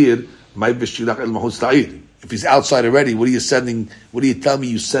chutz la'ir may v'shilach el mechutz la'ir. If he's outside already, what are you sending? What do you tell me?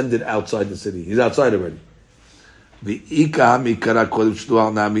 You send it outside the city. He's outside already. It's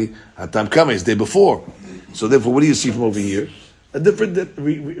day before. So therefore, what do you see from over here? A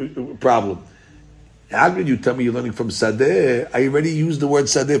different problem. How can you tell me you're learning from Sadeh? I already used the word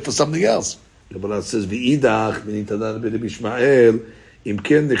Sadeh for something else. The Gemara says, "V'idach v'nitadan b'Ishmael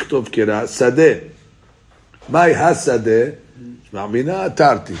imken nechtov kira Sadeh." My hasadeh, shma'mina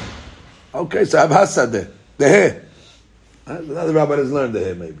tarti. Okay, so I have hasadeh. The hair. Another rabbi has learned the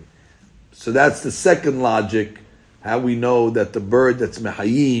hair, maybe. So that's the second logic. How we know that the bird that's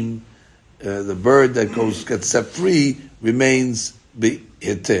mehayim, the bird that gets set free, remains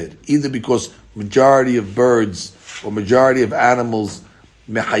heter. Either because majority of birds or majority of animals,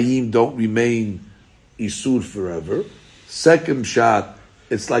 mehayim, don't remain isur forever. Second shot,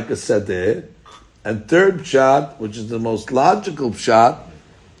 it's like a sadeh. And third shot, which is the most logical shot,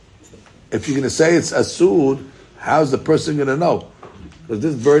 if you're going to say it's asud, how's the person going to know? Because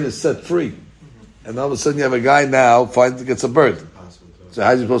this bird is set free. And all of a sudden you have a guy now gets a bird. So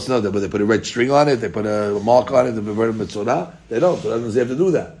how's he supposed to know that? But they put a red string on it, they put a mark on it, they put a mitzvah. They don't. So that doesn't have to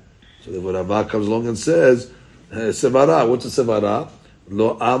do that. So the Rava comes along and says, sevara. What's a sevara?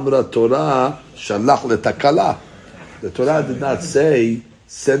 Lo amra Torah shalach letakala. The Torah did not say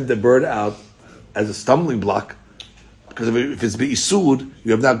send the bird out as a stumbling block. Because if it's be'isud,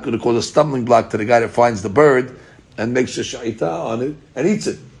 you have not going to cause a stumbling block to the guy that finds the bird and makes a sha'ita on it and eats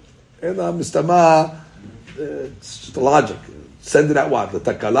it. And mistama, it's just the logic. Send it out what? The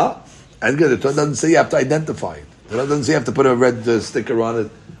takala. And again, the Torah doesn't say you have to identify it. The Torah doesn't say you have to put a red sticker on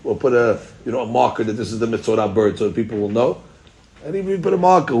it or put a marker that this is the mitzvah bird so that people will know. And even if you put a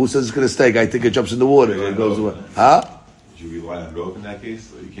marker who says it's going to stay, guy think it jumps in the water and it goes away. Huh? Did you rely on rope in that case?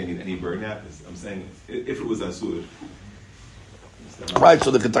 So you can't eat any bird nap? I'm saying if it was asud. Right, so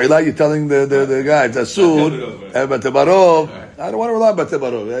the Ketayla, you're telling the guy, it's asud, but tebarov. I don't want to rely on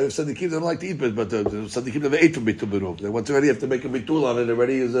tebarov. Sadiqim don't like to eat it, but Sadiqim never ate from tebarov. They once already have to make a bitul on it.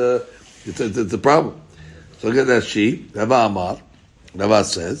 Already is it's a problem. So look at that sheet. Rava Amar. Rava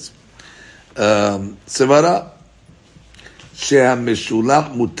says, Sevara שהמשולח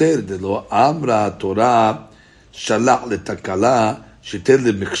מותר דלא אמרה התורה שלח לתקלה שתן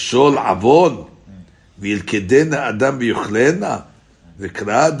למכשול עוון וילכדנה אדם ויאכלנה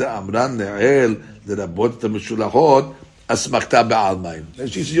וקרא דאמרן לעיל לרבות את המשולחות אסמכתה בעל מים.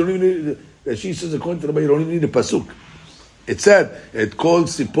 She says according to the Rabbi, you don't even need a pasuk. It said, את כל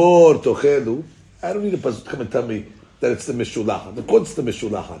ציפור תאכלו. I don't need a pasuk to come and tell me that it's the משולחת. Of course it's the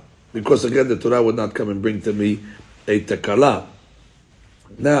משולחת. Because again the Torah would not come and bring to me a takala.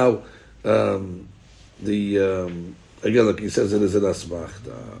 Now, again, like he says, it is an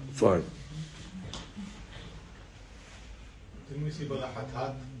asmachta. Fine. Didn't we see by the hatat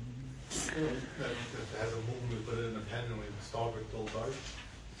that has a movement, we put it in a pen and we starve it till dark?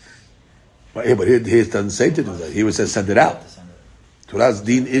 Yeah, but he doesn't say to do that. He would say send it out. Torah's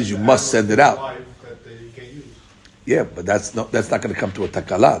deen is you must send it out. That you can't use. Yeah, but that's not going to come to a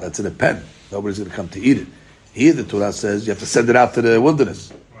takala. That's in a pen. Nobody's going to come to eat it. Here the Torah says you have to send it out to the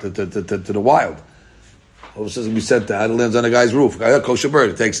wilderness, to the wild. All of a sudden we sent out, it lands on a guy's roof. Guy, kosher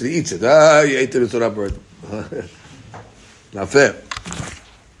bird, takes it, eats it. You ate the Torah bird. Not fair.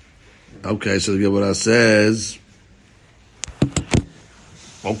 Okay, so the Gemara says,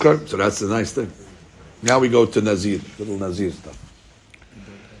 okay, so that's the nice thing. Now we go to Nazir, little Nazir stuff.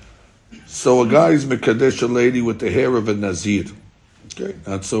 So a guy is Mekadesh a lady with the hair of a Nazir. Okay,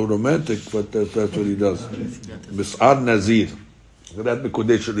 not so romantic, but that's what he does. Mis'ar Nazir. That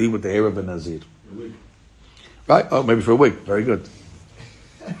Mekadesh a with the hair of a Nazir. Right? Oh, maybe for a week. Very good.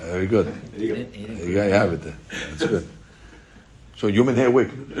 Very good. There you go. You have it there. That's good. So human hair wig.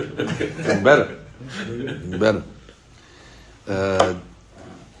 Even better. Even better.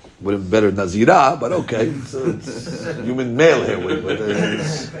 Would have been better Nazira, but okay. It's human male hair wig. But,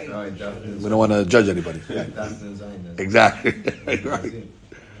 we don't want to judge anybody. Exactly. Right.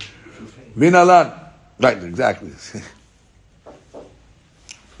 Minalan. Right, exactly.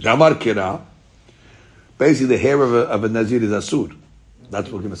 Damar kira. Basically, the hair of a nazir is asur. That's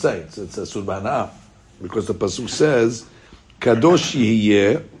what we're going to say. It's asur b'hana'ah. Because the pasuk says, kadosh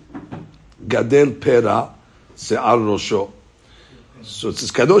yihye gadel pera se'al rosho. So it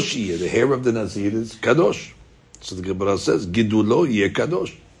says kadosh yihye. The hair of the nazir is kadosh. So the Gemara says, gidulo yihye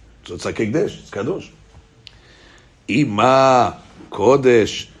kadosh. So it's like hekdesh. It's kadosh. Ima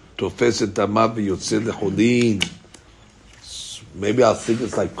kodesh tofes et damav v'yotze lechulin. Maybe I'll think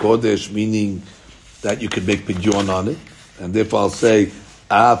it's like kodesh, meaning that you can make pidyon on it, and therefore I'll say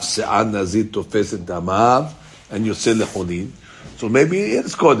af se'an nazir tofes et damav and yotze lechulin. So maybe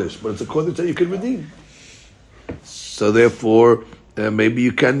it's kodesh, but it's a kodesh that you can redeem. So therefore, maybe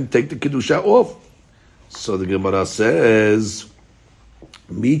you can take the kedusha off. So the Gemara says,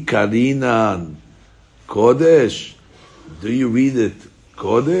 mi karinan kodesh. Do you read it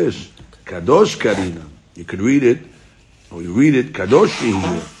kodesh? Kadosh karinan. You could read it, or you read it kadosh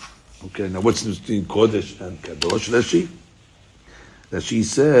here. Okay, now what's the difference between kodesh and kadosh? Rashi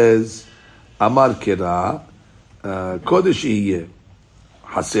says, amar kera kodesh iye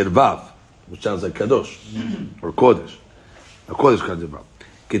haser vav, which sounds like kadosh or kodesh. Kodesh kadosh vav.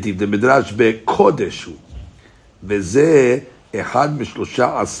 Ketiv the midrash be kodesh hu veze ehad mishlosha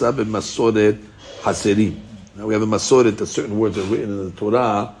asa b'masoret haserim. Now we have a masoret that certain words are written in the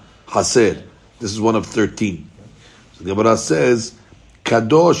Torah haser. This is one of 13. So the Gemara says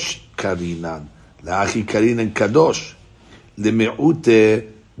kadosh karinan la'achi karinan kadosh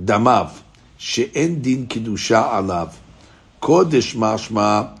leme'ute damav she'en din kedusha alav kodesh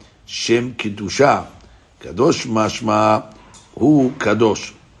mashma shem kedusha kadosh mashma hu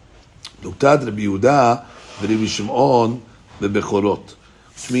kadosh. Luktad Rabbi Yehuda v'Rabbi Shimon v'Bechorot,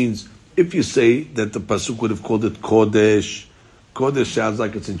 which means if you say that the pasuk would have called it kodesh, kodesh sounds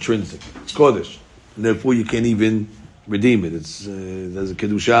like it's intrinsic. It's kodesh, and therefore you can't even redeem it. It's there's a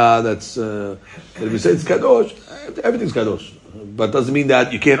kedusha that's. If you say it's kadosh, everything's kadosh, but it doesn't mean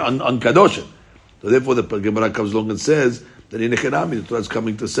that you can't unkadosh it. So therefore, the Gemara comes along and says that in Echanami, the Torah is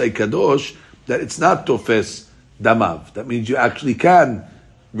coming to say kadosh, that it's not tofes damav. That means you actually can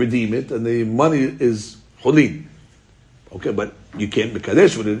redeem it, and the money is holin. Okay, but you can't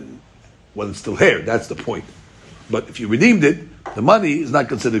mekadesh with it when it's still hair. That's the point. But if you redeemed it, the money is not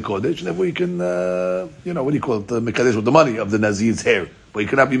considered kodesh, and therefore you can, what do you call it, mekadesh with the money of the nazir's hair. But you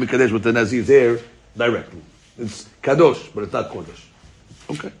cannot be mekadesh with the nazir's hair directly. It's kadosh, but it's not kodesh.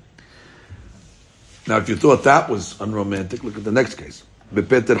 Okay. Now, if you thought that was unromantic, look at the next case.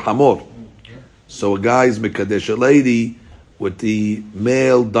 Bepeter hamor. So a guy is mekadesh a lady with the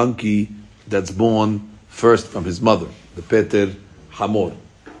male donkey that's born first from his mother. Bepeter hamor.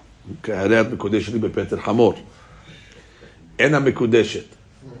 Haret mekudeshet bepeter hamor. Ena mekudeshet.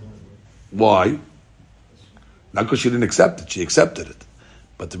 Why? Not because she didn't accept it; she accepted it.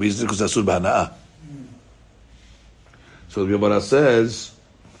 But the reason is because asur b'hana'ah. So the Gemara says,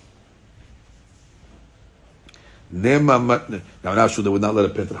 "Now, I'm not sure they would not let a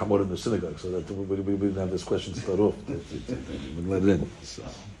peter hamor in the synagogue, so that we didn't have this question to start off. We wouldn't let it in. So,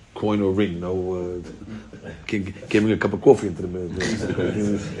 coin or ring, no. Can't bring a cup of coffee into the bed.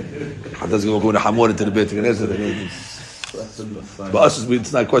 How does it go with a hamor into the bed? But us,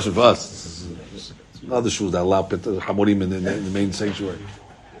 it's not a question for us. It's other shoes that allow hamorim in the main sanctuary.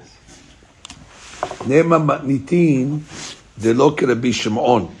 Nema matnitin de lo Rabbi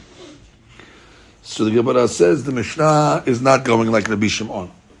Shimon. So the Gemara says the Mishnah is not going like Rabbi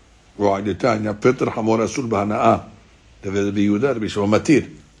Shimon. Right, the Tanya Peter hamor asur b'hana'ah. The Rabbi Yehuda, Rabbi Shimon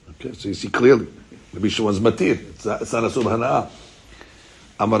matir. Okay, so you see clearly, Rabbi Shimon's matir. It's not asur b'hana'ah.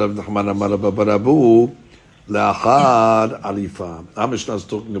 Amar Rav Nachman Amar Rav Barabu la'achar alifa. Our Mishnah is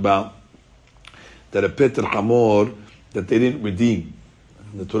talking about that a Peter hamor that they didn't redeem.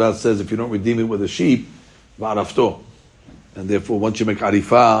 The Torah says if you don't redeem it with a sheep, va'arafto. And therefore, once you make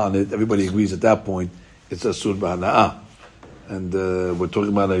arifah on it, everybody agrees at that point, it's asur b'hana'ah. And we're talking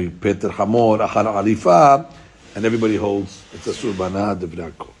about a peter hamor, achar arifah, and everybody holds it's asur b'hana'ah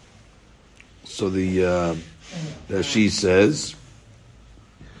devrakol. So she says,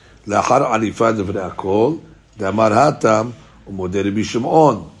 la'achar arifah devrakol, de'amar hatam, u'modeh Rabbi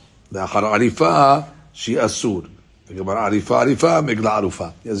Shimon, la'achar arifah, she asur. Arifah, megla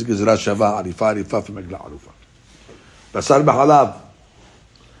arufa. Yes, because Rashava, arifah, megla arufa. Basar b'halav.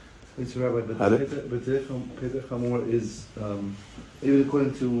 It's Rabbi, but Peter Chamor is even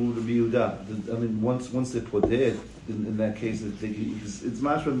according to Rabbi Yehuda. I mean, once they put it in that case, it's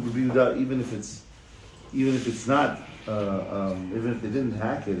mashma Rabbi Yehuda, even if it's even if it's not, even if they didn't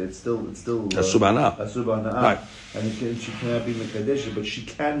hack it, it's still Asur b'hana'ah. Right. And she cannot be mekadesh, but she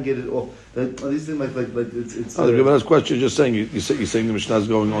can get it off. These things like it's. The Gemara's question is just saying you're saying the Mishnah is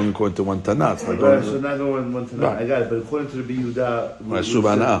going on according to one Tanat. So not going one Tanat. Right. I got it, but according to the Yehuda, Asur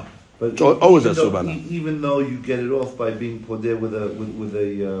b'hana'ah. But always Asur b'hana'ah. Even though you get it off by being podeh with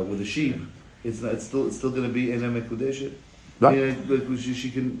a sheep, it's still going to be in a mekudesh. Right.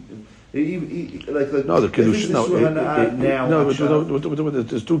 She can. No, the Kiddushin.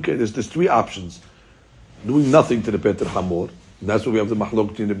 There's three options. Doing nothing to the Peter Hamor. That's why we have the Mahlok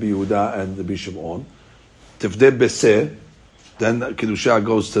between the Yehuda and the Bishop on. Tifdeh Beseh, then Kiddusha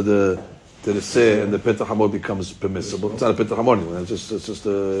goes to the Seh, and the Peter Hamor becomes permissible. It's not a Peter Hamor anymore. It's just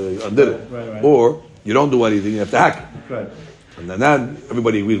undid it. Right. Or you don't do anything. You have to hack it. Right. And then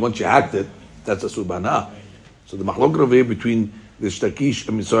everybody agrees. Once you hacked it, that's a Subhanah. So the Mahlok Raveh between the Shtakish,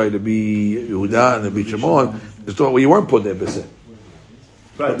 the Yehuda and the Bishop on is well, you weren't put there Beseh.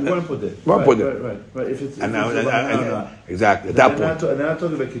 Right, you weren't put there. Right. If it's exactly at that point. And now I'm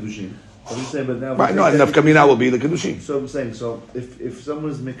talking about Kiddushin. I'm just saying, but now right. No, enough Kamina will be the Kiddushin. So I'm saying, if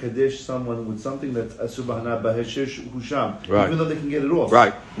someone is mekadesh someone with something that's asur b'hana'ah b'hesher husham, even though they can get it off.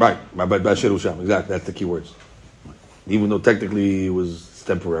 Right. By b'hesher husham, exactly. That's the key words. Even though technically it was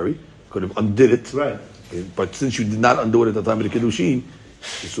temporary, could have undid it. Right. But since you did not undo it at the time of the Kiddushin,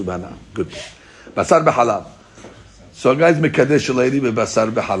 it's subhanah. Good. Basar b'halav. So guys, mekadesh a lady with basar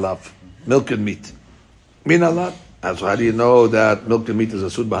b'halav, milk and meat. Minalat. So how do you know that milk and meat is a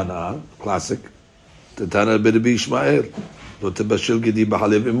asur b'hana'ah? Classic. Tana b'Rabbi Ishmael. Lo tebashil gedi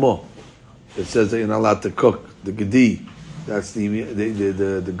b'halev immo. It says that you're not allowed to cook the gedi. That's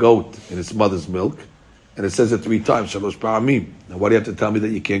the goat in its mother's milk. And it says it 3 times. Shalosh pa'amim. Now why do you have to tell me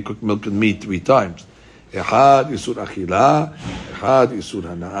that you can't cook milk and meat 3 times? Echad isur achila, echad isur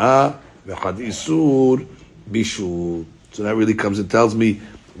hana'ah, v'echad isur bishul. So that really comes and tells me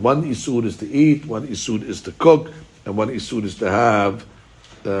one isur is to eat, one isur is to cook, and one isur is to have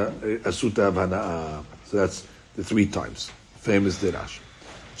asur to have hana'ah. So that's the 3 times. Famous dirash.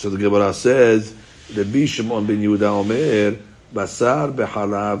 So the Gemara says the Shimon ben Yehuda Omer basar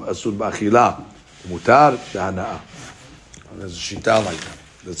behalav asur b'achila mutar b'hana'ah. There's a shita like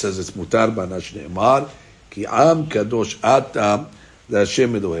that says it's mutar b'hana'ah shneimar ki am kadosh ata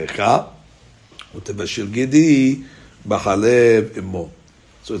le'Hashem Elohecha utevashil gedi b'chalev immo.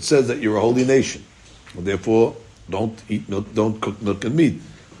 So it says that you're a holy nation, and therefore don't eat milk, don't cook milk and meat.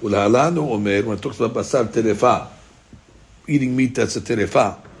 Ulhalanu Omer, when it talks about basar terefa, eating meat that's a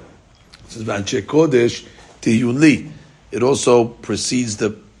terefa, it says v'anche kodesh tiyun li. It also precedes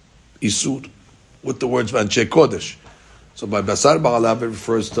the isur with the words v'anche kodesh. So by basar ba'alav it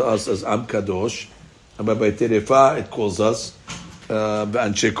refers to us as am kadosh, and by terefa it calls us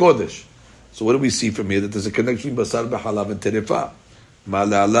v'anche kodesh. So what do we see from here? That there's a connection between basar b'halav and terefa.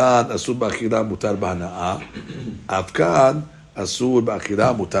 Ma'lalan asur b'achila mutar b'hana'ah. Afkan asur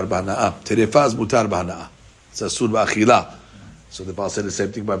b'achila mutar b'hana'ah. Terefa is mutar b'hana'ah. It's asur b'achila. So the Baal said the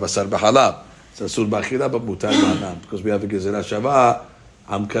same thing by basar b'halav. It's asur b'achila but mutar b'hana'ah. Because we have a gezerah shavah,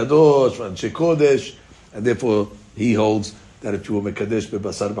 am kadosh, v'anche kodesh, and therefore he holds that if you were mekadesh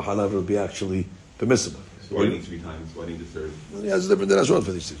b'basar b'halav, it will be actually permissible. So why need 3 times? Why need the 3rd? He has a different derashot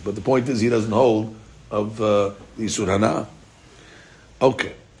for these things. But the point is, he doesn't hold of the isur hana'ah.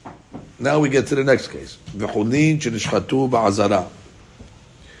 Okay. Now we get to the next case. V'chulin shenishchatu ba'azara.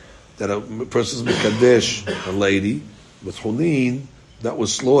 That a person's mekadesh, a lady, with chulin that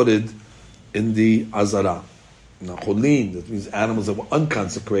was slaughtered in the azara. Now chulin, that means animals that were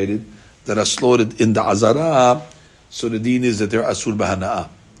unconsecrated, that are slaughtered in the azara, so the deen is that they're asur b'hana'ah.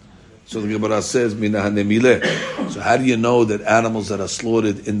 So the Gemara says, minahane mileh. So how do you know that animals that are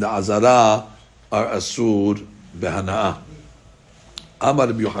slaughtered in the azara are asur b'hana'ah? Amar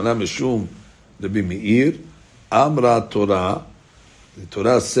Rabbi Yochanan Meshum Rabbi Meir, Amra Torah. The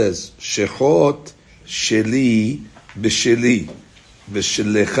Torah says, Shechot sheli b'sheli,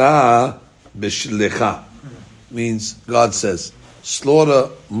 v'shelecha b'shelecha. Means God says, slaughter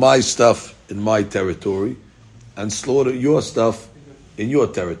my stuff in my territory, and slaughter your stuff in your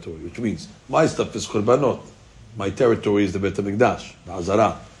territory. Which means my stuff is korbanot, my territory is the Beit HaMikdash, the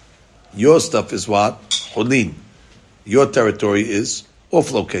Azara. Your stuff is what? Chulin. Your territory is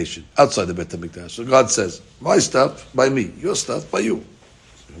off location, outside the Beit HaMikdash. So God says, my stuff by me, your stuff by you.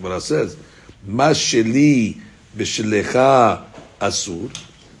 So what it says, Ma sheli b'shelecha asur,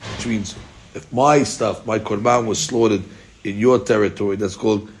 which means if my stuff, my korban was slaughtered in your territory, that's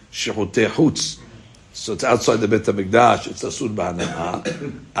called shechotei chutz. So it's outside the Beit HaMikdash, it's asur b'hana'ah.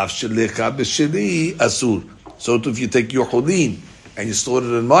 Af shelecha b'sheli asur. So if you take your chulin and you slaughter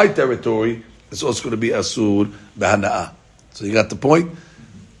it in my territory, it's also going to be asur b'hana'ah. So you got the point?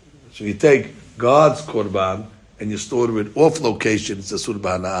 So you take God's korban and you store it off location, it's asur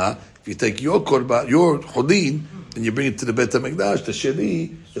b'hana'ah. If you take your korban, your chodin, and you bring it to the Beit HaMikdash, the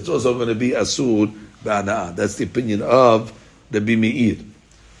sheli, it's also going to be asur b'hana'ah. That's the opinion of the Meir.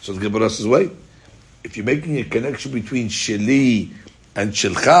 So the Gemara says, wait, if you're making a connection between sheli and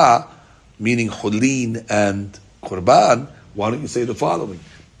shilcha, meaning chodin and korban, why don't you say the following?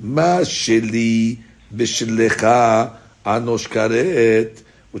 Ma sheli b'shelecha anosh karet,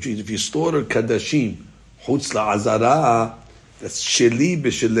 which means if you slaughter kadashim, chutz la'azara, that's sheli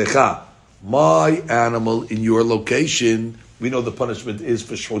b'shelecha. My animal in your location, we know the punishment is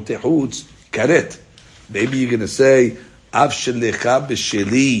for shotei chutz, karet. Maybe you're going to say, av shelecha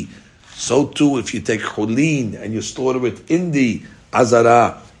b'sheli. So too, if you take cholin and you slaughter it in the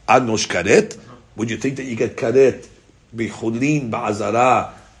azara, anosh karet, would you think that you get karet b'cholin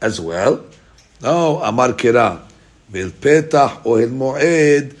ba'azara as well? No, amar kera. Ve'l-petach ohel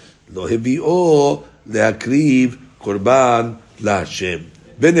mo'ed lo hevi'o le'akriv korban la'Hashem.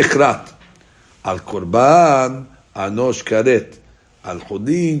 V'nechrat al korban anosh karet. Al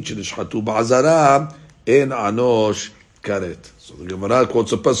chodin shenishchatu ba'azara en anosh karet. So the Gemara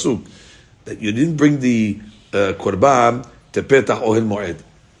quotes a pasuk that you didn't bring the korban to petach ohel mo'ed.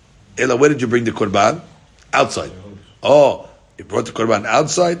 Ela, where did you bring the korban? Outside. Oh, you brought the korban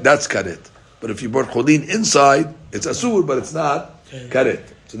outside, that's karet. But if you brought chodin inside, it's asur, but it's not karet.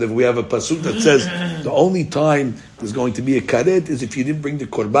 So then we have a pasuk that says the only time there's going to be a karet is if you didn't bring the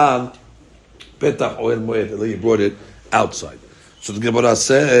korban petach ohel moed, you brought it outside. So the Gemara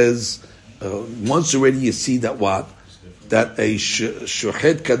says once already you see that what? That a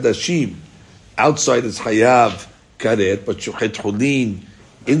shochet kadashim outside is hayav karet, but shochet chodin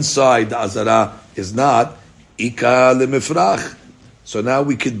inside the azara is not ika lemifrach. So now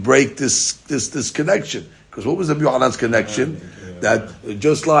we could break this connection. Because what was the Yohanan's connection? That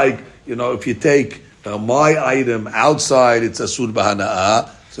just like, if you take my item outside, it's asur b'hana'ah.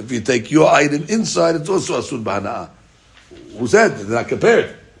 So if you take your item inside, it's also asur b'hana'ah. Who said? They're not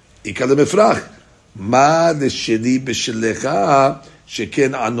compared. Ika lemifrach. Ma l'sheli b'shelecha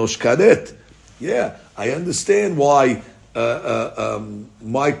sheken anosh karet. Yeah, I understand why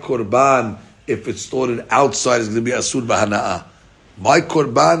my korban, if it's stored outside, is going to be asur b'hana'ah. My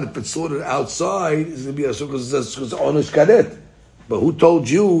korban, if it's slaughtered outside, is going to be asur because it's onush karet. But who told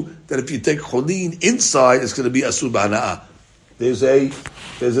you that if you take chodin inside, it's going to be asur b'hana'ah? There's a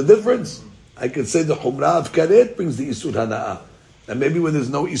difference. I can say the humrah of karet brings the isur hana'ah, and maybe when there's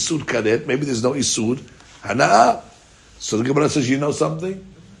no isur karet, maybe there's no isur hana'ah. So the Gemara says, you know something?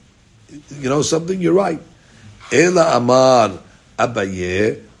 You know something? You're right. Ela amar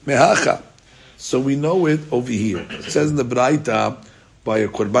abaye mehacha. So we know it over here. It says in the Braita, by a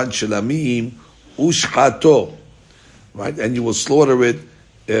korban shelamim, ushhato, right? And you will slaughter it,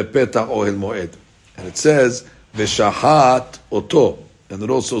 petach ohel moed. And it says, veshahat oto. And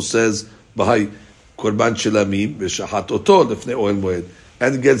it also says, by korban shelamim, veshahat oto, lefnei ohel moed.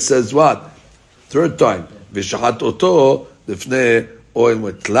 And again says what? Third time, veshahat oto, lefnei ohel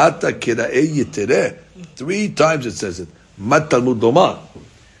moed. Tlata kira'e yitere. 3 times it says it. Mat talmud domar.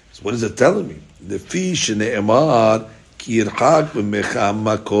 So what is it telling me? לפי שנאמר כי ירחק ממך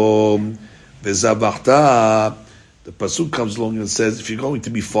מקום וזבחת. The pasuk comes along and says, if you're going to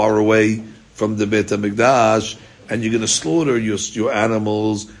be far away from the Beit HaMikdash and you're going to slaughter your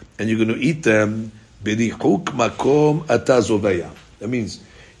animals and you're going to eat them, b'rihuk makom ata zoveya. That means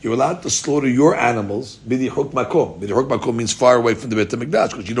you're allowed to slaughter your animals b'rihuk makom. B'rihuk makom means far away from the Beit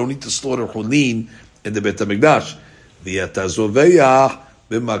HaMikdash because you don't need to slaughter cholin in the Beit HaMikdash. V'ata zoveya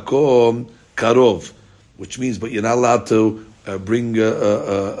b'makom karov, which means, but you're not allowed to bring your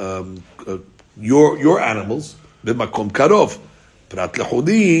animals b'makom karov. Prat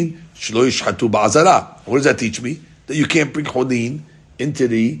lechodin shlo yishhatu ba'azara. What does that teach me? That you can't bring chodin into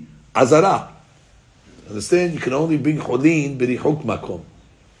the azara. Understand? You can only bring chodin b'rihuk makom,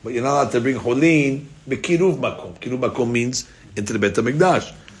 but you're not allowed to bring chodin b'kiruv makom. Kiruv makom means into the Beit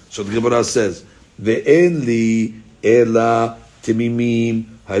HaMikdash. So the Gemara says, ve'en li ela timimim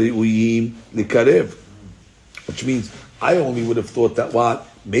hariuyim likarev, which means I only would have thought that what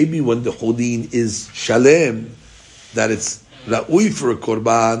maybe when the chodin is shalem, that it's ra'ui for a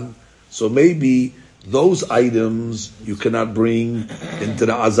korban, so maybe those items you cannot bring into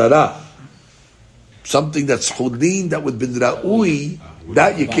the azara. Something that's chodin that would be ra'ui,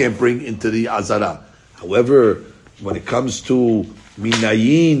 that you can't bring into the azara. However, when it comes to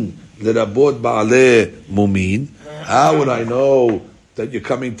minayin lerabot ba'aleh mumin, how would I know that you're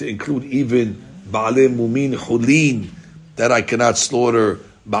coming to include even ba'aleh mumin chulin that I cannot slaughter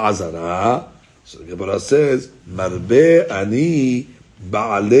ba'azara? So the Gemara says, Marbe ani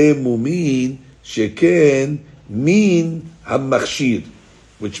ba'ale mumin sheken min hamachshir,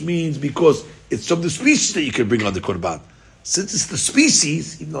 which means because it's from the species that you can bring on the korban. Since it's the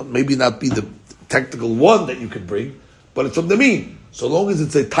species, even though maybe not be the technical one that you can bring, but it's from the mean. So long as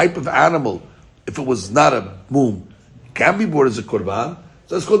it's a type of animal, if it was not a mum, it can be brought as a korban.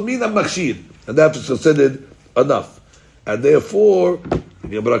 So it's called min hamachshir, and that's considered enough. And therefore, the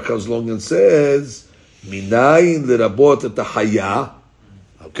Gemara comes along and says, Minayin l'rabot et haya.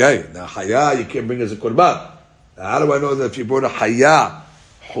 Okay, now haya you can't bring as a korban. Now how do I know that if you brought a haya,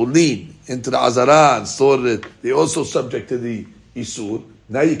 hulin, into the azara and stored it, they also subject to the isur.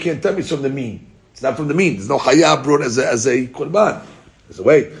 Now you can't tell me it's from the mean. It's not from the mean. There's no haya brought as a korban. There's a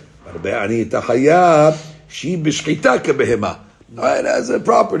way. Ani et haya, she b'shchita kebehema. Right, it has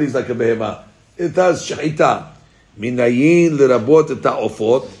properties like a behema. It has shchita. Minayin l'rabot et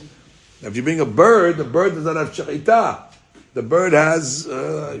ha'ofot. If you bring a bird, the bird does not have shechita. The bird has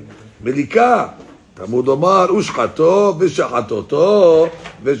milika. Talmud Omar ushchato v'shachatoto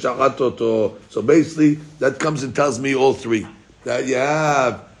v'shachatoto. So basically, that comes and tells me all three. That you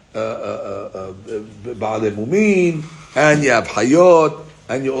have ba'alei mumin, and you have hayot,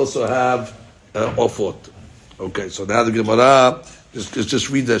 and you also have ofot. Okay, so now the Gemara, just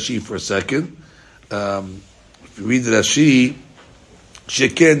read Rashi for a second. If you read Rashi,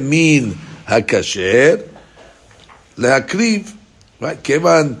 sheken min hakasher leakriv, right?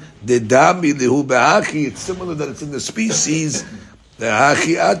 Kevan dedami lehu behachi. It's similar that it's in the species.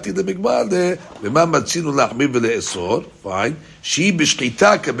 Lehachi ati lemigmar le b'ma matzinu lachmir v'leesor. Fine. She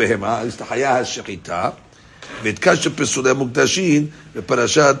b'shchita kebehema. At least the haya has shechita. V'tkasha pesulei mukdashin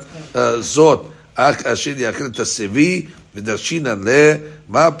v'parashat zot ach asher yachil et hasevi v'darshinan le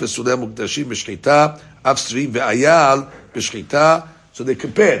ma pesulei mukdashin b'shchita afsri ve'ayal b'shchita. So they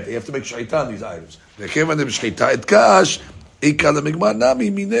compared. They have to make shchita on these items. They came on the b'shchita et kash ikal lemigmar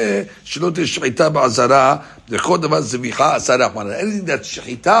nami mineh shelo teh shchita ba'azara lechol davar zevicha asara. Anything that's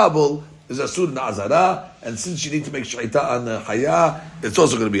shchitable is asur in the azara, and since you need to make shchita on the haya, it's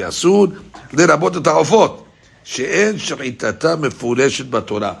also going to be asur. Lerabot et ha'ofot she'en shchitata mefureshet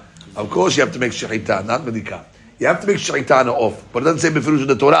b'Torah. Of course, you have to make shchita, not medika. You have to make shchita on the off, but it doesn't say mefuresh in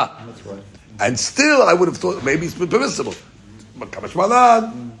the Torah. That's right. And still, I would have thought maybe it's permissible.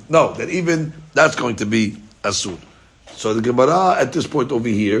 No, that even that's going to be asur. So the Gemara at this point over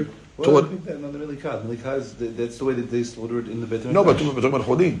here taught. I think that on the Milikah. Milikah is that's the way that they slaughter it in the Beit. No, but we're talking about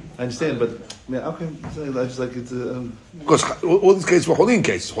Cholin. I understand, but yeah, okay. I just like it's. Because all these cases were Cholin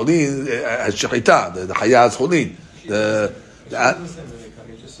cases. Cholin has shechita. The Haya has Cholin.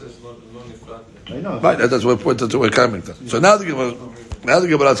 I know. Right, that's what we're coming to. So now the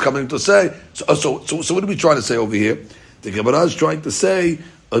Gemara is coming to say. So what are we trying to say over here? The Gemara is trying to say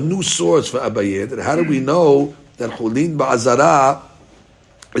a new source for Abaye. That how do we know that Hulin ba'azara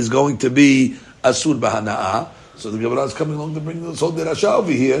is going to be asur b'hana'ah? So the Gemara is coming along to bring this whole derasha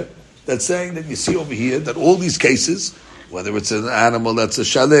over here. That's saying that you see over here that all these cases, whether it's an animal that's a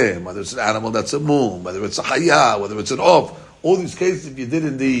shalem, whether it's an animal that's a mum, whether it's a haya, whether it's an off, all these cases if you did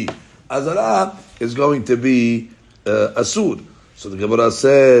in the azara is going to be asur. So the Gemara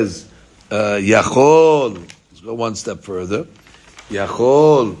says yachol. Go one step further.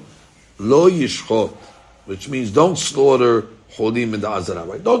 Yachol lo yishchot, which means don't slaughter cholim in the azara.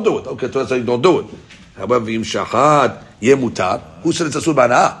 Right? Don't do it. Okay, so that's how you don't do it. However, im shachat yemutar. Who said it's asur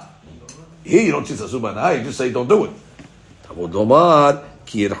b'hana'ah? Here you don't say it's asur b'hana'ah. You just say don't do it. Talmud Omar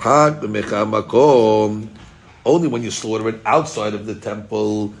ki yirchak b'mecha makom. Only when you slaughter it outside of the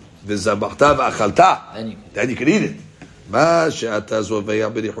temple. V'zabachta v'achalta. Then you can eat it. Ma she'ata zoveya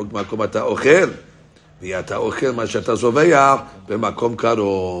b'richuk makom ata ochel. But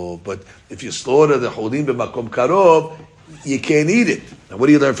if you slaughter the cholim b'makom karov, you can't eat it. Now what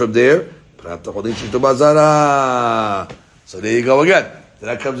do you learn from there? So there you go again. So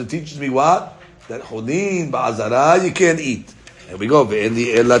that comes and teaches me what? That cholim ba'azara you can't eat. There we go. But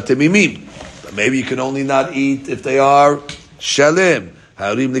maybe you can only not eat if they are shalem.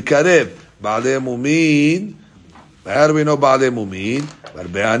 Harim likarev. Ba'alei mumin. How do we know ba'alei mumin?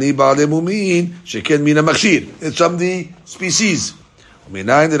 Barbe'ani ba'alei mumin sheken mina makshir. It's from the species.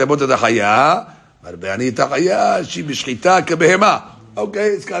 Minayin l'rabot the haya. Barbe'ani ta'haya she b'shchita kebehema.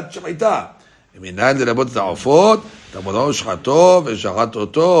 Okay, it's got shchita. Minayin l'rabot the ofot. Tamodo shchato v'shachat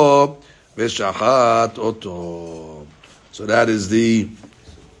oto v'shachat oto. So that is the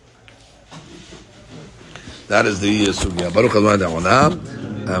sugya. Baruch Adonai Olam.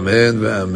 Amen ve'amen.